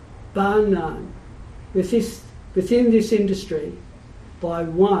 bar none, within this industry by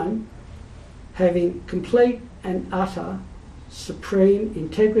one, having complete and utter supreme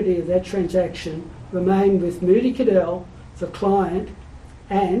integrity of that transaction remain with Moody Kiddell, the client,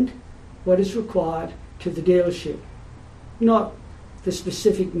 and what is required to the dealership. Not the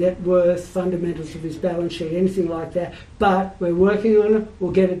specific net worth, fundamentals of his balance sheet, anything like that, but we're working on it,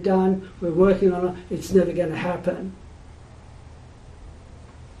 we'll get it done, we're working on it, it's never going to happen.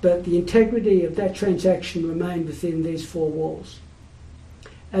 But the integrity of that transaction remained within these 4 walls.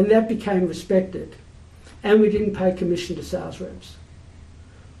 And that became respected. And we didn't pay commission to sales reps.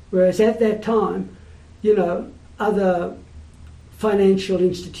 Whereas at that time, other financial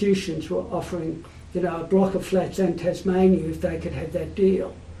institutions were offering, a block of flats and Tasmania if they could have that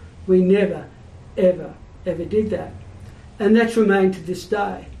deal. We never, ever, ever did that. And that's remained to this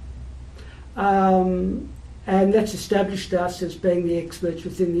day. And that's established us as being the experts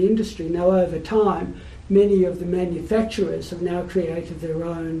within the industry. Now, over time, many of the manufacturers have now created their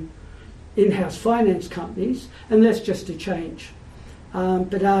own in-house finance companies, and that's just a change.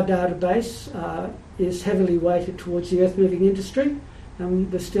 But our database is heavily weighted towards the earth-moving industry,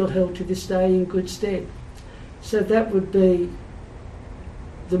 and we're still held to this day in good stead. So that would be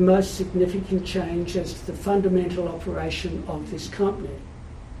the most significant change as to the fundamental operation of this company.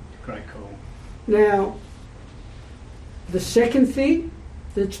 Great call. Now, the second thing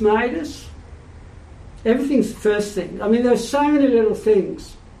that's made us Everything's the first thing. I mean, there's so many little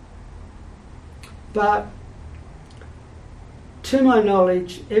things. But to my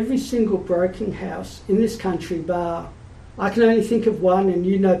knowledge, every single broking house in this country, bar, I can only think of one and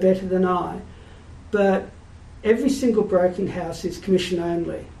you know better than I, but every single broking house is commission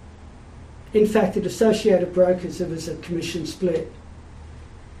only. In fact, at Associated Brokers, it was a commission split.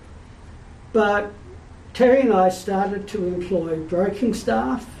 But Terry and I started to employ broking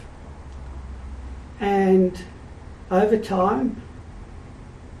staff, and over time,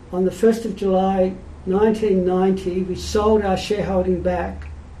 on the 1st of July 1990, we sold our shareholding back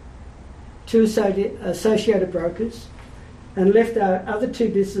to Associated Brokers and left our other two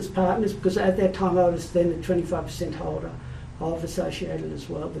business partners, because at that time I was then the 25% holder of Associated as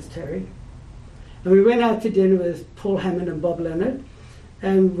well with Terry. And we went out to dinner with Paul Hammond and Bob Leonard,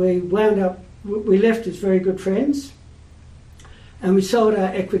 and we left as very good friends, and we sold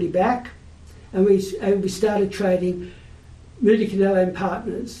our equity back, and we started trading Moody Kiddell and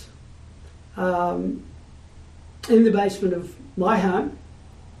Partners in the basement of my home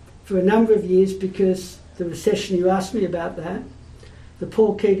for a number of years, because the recession, you asked me about that, the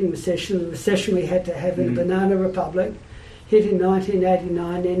Paul Keating recession, the recession we had to have in the Banana Republic, hit in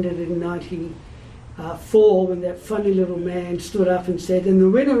 1989, ended in 1994, when that funny little man stood up and said, and the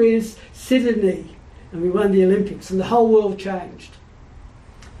winner is Sydney, and we won the Olympics, and the whole world changed.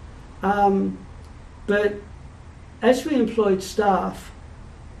 But as we employed staff,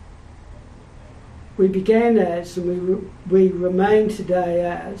 we began as, and we remain today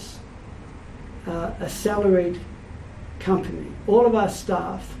as, a salaried company. All of our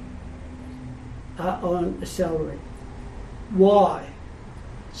staff are on a salary. Why?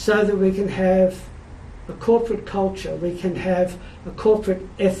 So that we can have a corporate culture, we can have a corporate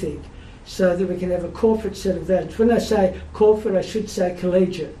ethic, so that we can have a corporate set of values. When I say corporate, I should say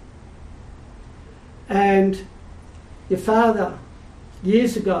collegiate. And your father,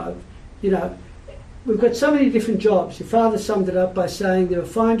 years ago, we've got so many different jobs. Your father summed it up by saying there are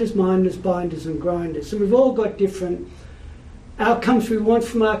finders, minders, binders and grinders. And we've all got different outcomes we want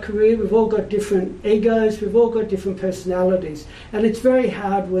from our career. We've all got different egos. We've all got different personalities. And it's very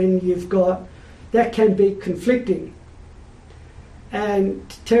hard when you've got, that can be conflicting. And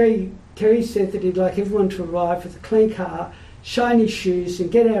Terry said that he'd like everyone to arrive with a clean car, shiny shoes,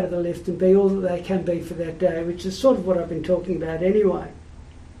 and get out of the lift and be all that they can be for that day, which is sort of what I've been talking about anyway.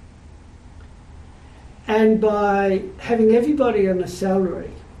 And by having everybody on a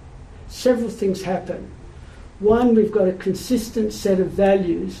salary, several things happen. One, we've got a consistent set of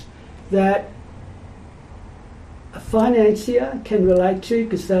values that a financier can relate to,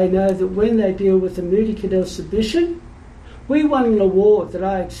 because they know that when they deal with a Moody Kiddell submission, we won an award that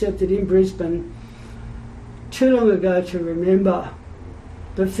I accepted in Brisbane too long ago to remember,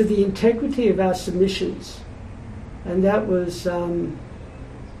 but for the integrity of our submissions, and that was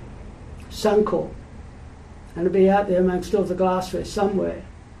Suncorp. And it'll be out there amongst all the glassware somewhere.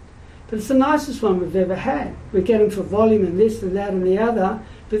 But it's the nicest one we've ever had. We get them for volume and this and that and the other.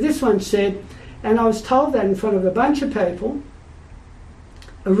 But this one said, and I was told that in front of a bunch of people,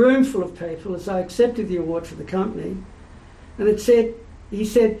 a room full of people, as I accepted the award for the company. And it said, he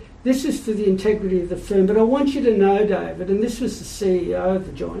said, this is for the integrity of the firm, but I want you to know, David, and this was the CEO of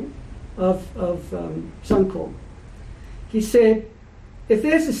the joint, of Suncorp. He said, if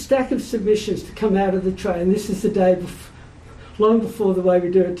there's a stack of submissions to come out of the tray, and this is the day long before the way we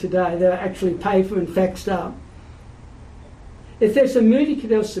do it today, they're actually paper and faxed up. If there's a Moody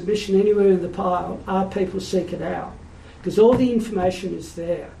Kiddell submission anywhere in the pile, our people seek it out, because all the information is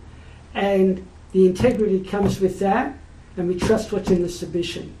there. And the integrity comes with that, and we trust what's in the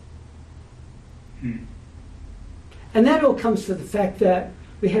submission. And that all comes from the fact that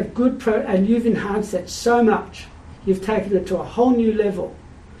we have good, and you've enhanced that so much. You've taken it to a whole new level.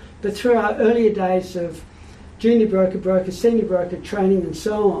 But through our earlier days of junior broker, senior broker training and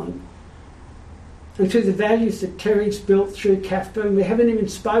so on, and through the values that Terry's built through CAFPA, and we haven't even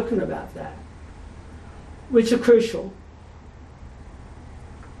spoken about that, which are crucial,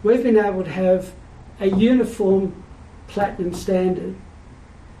 we've been able to have a uniform platinum standard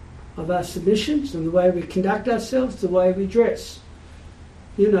of our submissions and the way we conduct ourselves, the way we dress.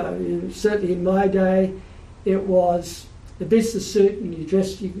 Certainly in my day, it was the business suit, and you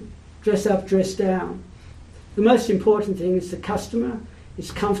dress up, dress down. The most important thing is the customer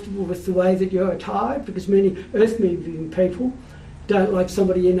is comfortable with the way that you're attired, because many earth-moving people don't like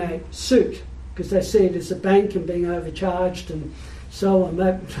somebody in a suit because they see it as a bank and being overcharged and so on.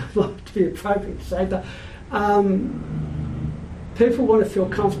 That might be appropriate to say, but people want to feel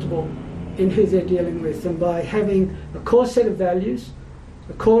comfortable in who they're dealing with, and by having a core set of values,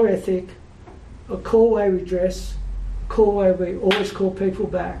 a core ethic, a core way we dress, core way we always call people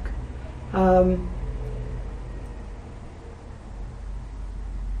back.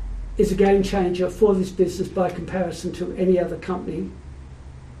 Is a game changer for this business by comparison to any other company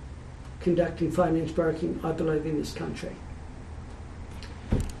conducting finance broking, I believe, in this country.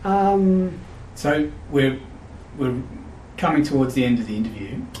 So we're coming towards the end of the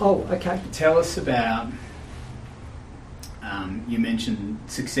interview. Oh, okay. Tell us about, you mentioned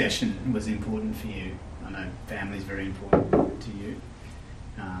succession was important for you. I know family is very important to you.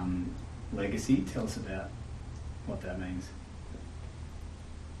 Legacy, tell us about what that means.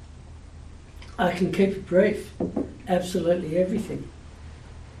 I can keep it brief. Absolutely everything.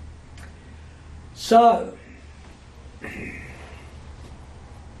 So,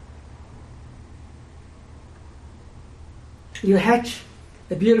 you hatch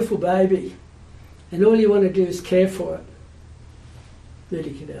a beautiful baby and all you want to do is care for it.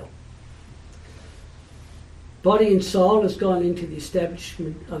 Moody Kiddell. Body and soul has gone into the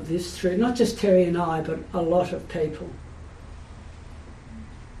establishment of this through not just Terry and I, but a lot of people.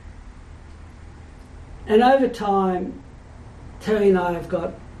 And over time, Terry and I have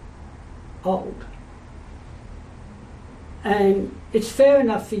got old. And it's fair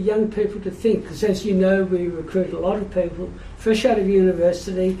enough for young people to think, because as you know, we recruit a lot of people fresh out of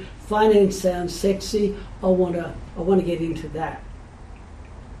university. Finance sounds sexy. I want to get into that,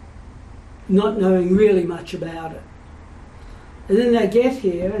 not knowing really much about it. And then they get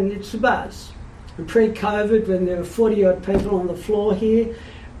here, and it's a buzz. And pre-COVID, when there were 40 odd people on the floor here,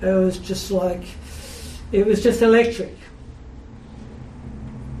 it was just electric.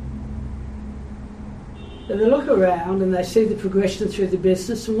 So they look around and they see the progression through the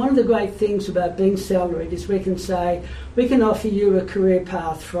business, and one of the great things about being salaried is we can say, we can offer you a career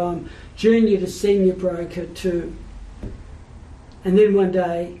path from junior to senior broker to, and then one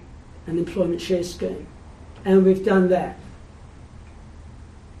day, an employment share scheme. And we've done that.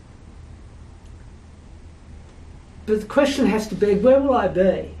 But the question has to be, where will I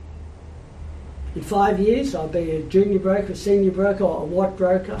be? In 5 years, I'll be a junior broker, a senior broker, or a what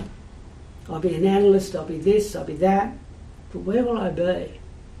broker. I'll be an analyst, I'll be this, I'll be that. But where will I be?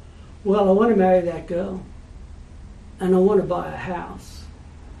 Well, I want to marry that girl. And I want to buy a house.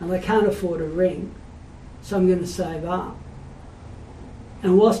 And I can't afford a ring. So I'm going to save up.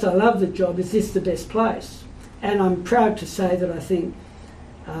 And whilst I love the job, is this the best place? And I'm proud to say that I think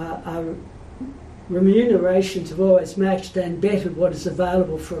our remunerations have always matched and bettered what is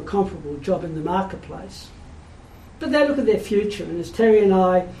available for a comparable job in the marketplace. But they look at their future, and as Terry and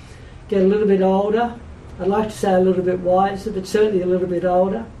I get a little bit older, I'd like to say a little bit wiser, but certainly a little bit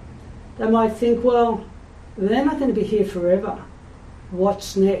older, they might think, well, they're not going to be here forever.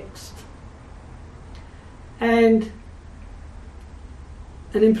 What's next? And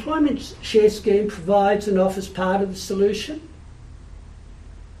an employment share scheme provides and offers part of the solution.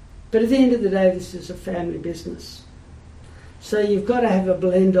 But at the end of the day, this is a family business. So you've got to have a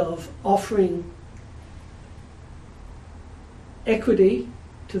blend of offering equity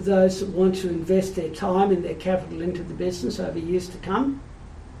to those that want to invest their time and their capital into the business over years to come.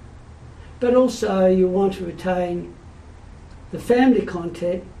 But also you want to retain the family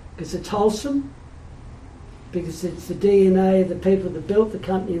content because it's wholesome, because it's the DNA of the people that built the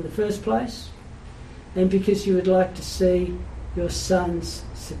company in the first place, and because you would like to see your sons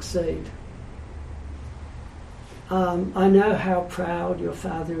succeed. I know how proud your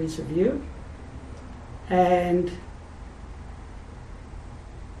father is of you, and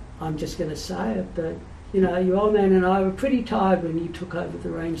I'm just going to say it, but you know, your old man and I were pretty tired when you took over the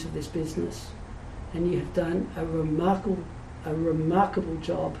reins of this business, and you have done a remarkable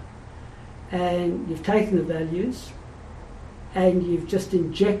job. And you've taken the values and you've just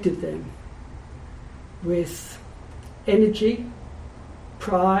injected them with energy,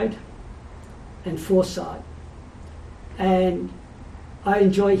 pride and foresight. And I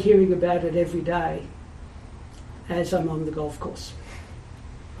enjoy hearing about it every day as I'm on the golf course.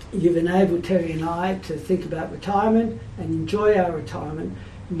 You've enabled Terry and I to think about retirement and enjoy our retirement,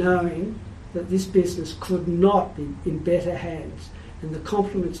 knowing that this business could not be in better hands. And the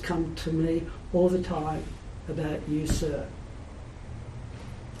compliments come to me all the time about you, sir.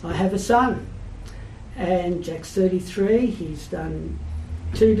 I have a son, and Jack's 33. He's done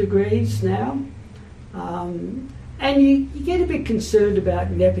 2 degrees now. And you get a bit concerned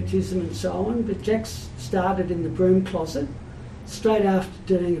about nepotism and so on, but Jack's started in the broom closet straight after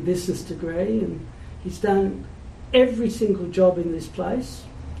doing a business degree, and he's done every single job in this place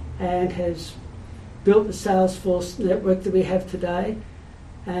and has built the Salesforce network that we have today,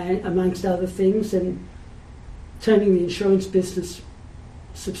 and amongst other things, and turning the insurance business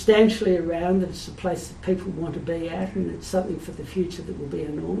substantially around, that it's a place that people want to be at, and it's something for the future that will be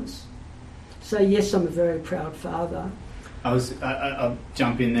enormous. So yes, I'm a very proud father. I'll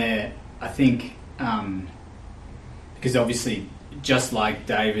jump in there. I think because obviously, just like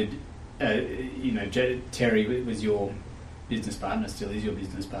David, Terry was your business partner, still is your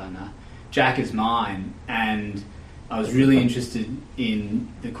business partner. Jack is mine, and I was really interested in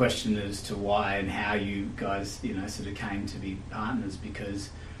the question as to why and how you guys, sort of came to be partners, because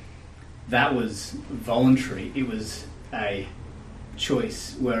that was voluntary. It was a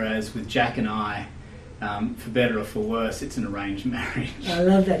choice, whereas with Jack and I, for better or for worse, it's an arranged marriage. I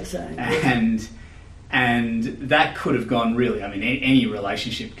love that saying. And that could have gone really, any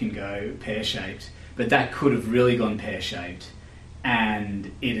relationship can go pear-shaped, but that could have really gone pear-shaped,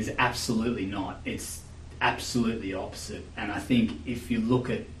 and it is absolutely not. It's absolutely opposite. And I think if you look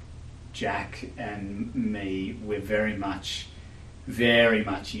at Jack and me, we're very much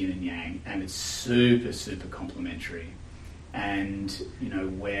yin and yang, and it's super, super complementary. And,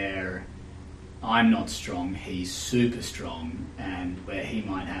 where I'm not strong, he's super strong, and where he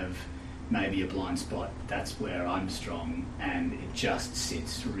might have maybe a blind spot, that's where I'm strong, and it just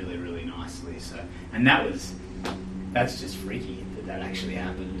sits really, really nicely. So, and that's just freaky that actually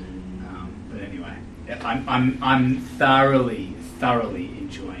happened. But anyway, I'm thoroughly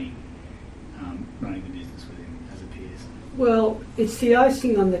enjoying running the business with him as a peer. Well, it's the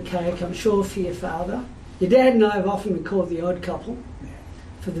icing on the cake, I'm sure, for your father. Your dad and I have often been called the odd couple,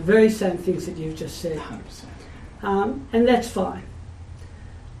 for the very same things that you've just said. 100%. And that's fine.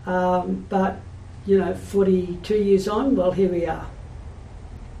 But, 42 years on, well, here we are.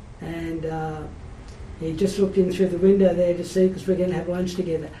 And he just looked in through the window there to see, because we're going to have lunch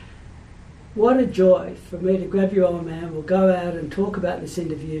together. What a joy for me to grab you, old man. We'll go out and talk about this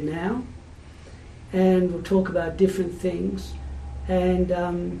interview now, and we'll talk about different things. And,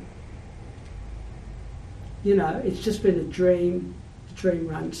 it's just been a dream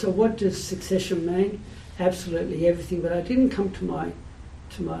run. So what does succession mean? Absolutely everything. But I didn't come to my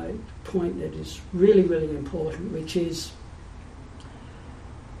point that is really, really important, which is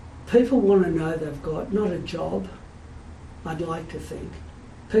people want to know they've got not a job, I'd like to think.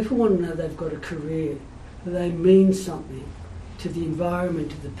 People want to know they've got a career, that they mean something to the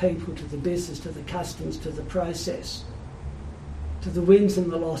environment, to the people, to the business, to the customers, to the process, to the wins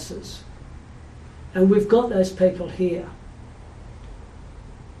and the losses. And we've got those people here.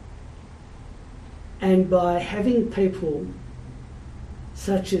 And by having people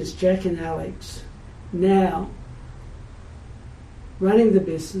such as Jack and Alex now running the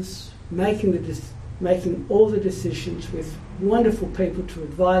business, making all the decisions, with wonderful people to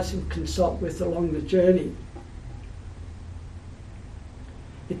advise and consult with along the journey,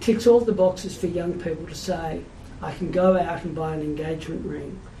 it ticks all the boxes for young people to say, I can go out and buy an engagement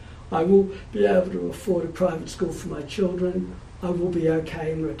ring. I will be able to afford a private school for my children. I will be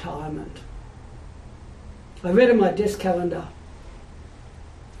okay in retirement. I read in my desk calendar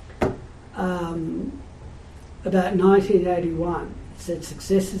about 1981. It said,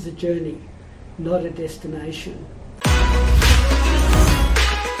 success is a journey, not a destination.